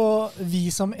oppstandelse på Vi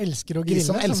som elsker å grille. Vi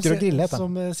som elsker å grille,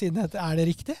 som siden heter. Det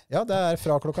riktig? Ja, det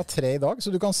fra klokka 3 i dag,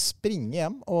 så du kan springe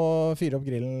hjem og fyre opp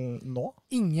grillen nå.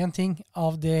 Ingenting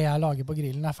av det jeg lager på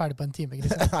grillen ferdig på en time.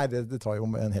 Nei, det tar jo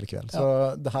en hel kveld. Så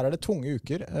her det tunge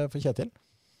uker for Kjetil.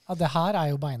 Ja, det her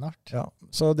jo beinart. Ja,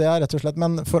 så det rett og slett,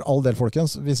 men for all del,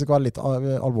 folkens, hvis det skal være litt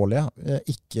alvorlige,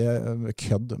 ikke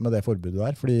kødd med det forbudet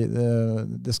der, fordi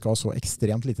det skal så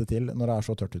ekstremt lite til når det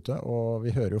så tørt ute, og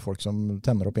vi hører jo folk som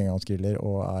tenner opp engangsgriller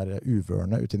og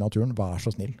uvørende ute i naturen. Vær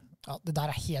så snill. Ja, det der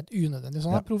helt unødvendig.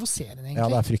 Sånn provoserende, egentlig. Ja,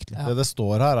 det fryktelig. Ja. Det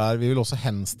står her vi vil også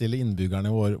henstille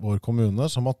innbyggerne i vår kommune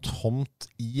som har tomt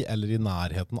i eller i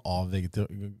nærheten av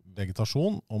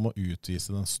vegetasjon om å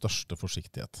utvise den største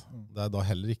forsiktighet. Det da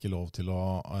heller ikke lov til å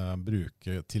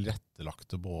bruke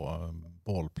tilrettelagte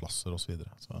bålplasser og så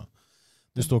videre. Så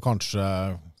det står kanskje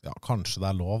det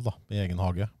lov da, i egen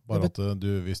hage. Bare at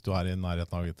hvis du i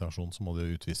nærheten av vegetasjon, så må du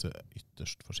utvise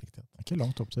ytterst forsiktighet. Det ikke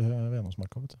langt opp til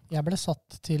Venåsmarka, vet du. Jeg ble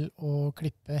satt til å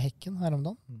klippe hekken her om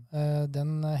dagen.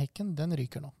 Den hekken, den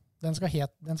ryker nå. Den skal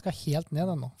helt ned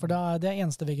ennå. For det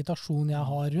eneste vegetasjon jeg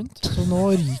har rundt. Så nå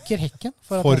ryker hekken.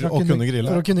 For å kunne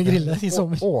grille i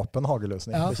sommer. Åpen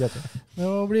hageløsning for Kjetil.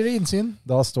 Nå blir det innsyn.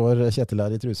 Da står Kjetil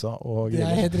her i trusa og griller.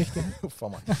 Det helt riktig.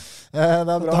 Uffa meg.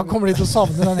 Det bra. Da kommer de til å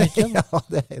savne den hekken. Ja,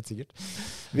 det helt sikkert.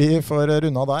 Vi får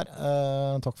runde av der.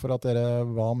 Takk for at dere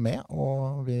var med,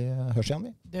 og vi høres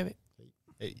igjen. Det vi.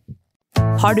 Hei.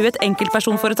 Har du et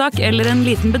enkeltpersonforetak eller en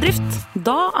liten bedrift?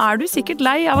 Da du sikkert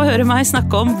lei av å høre meg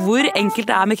snakke om hvor enkelt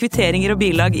det med kvitteringer og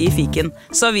bilag i fiken.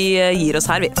 Så vi gir oss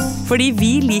her, vi. Fordi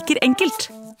vi liker enkelt.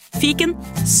 Fiken,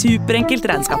 superenkelt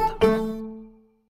regnskap.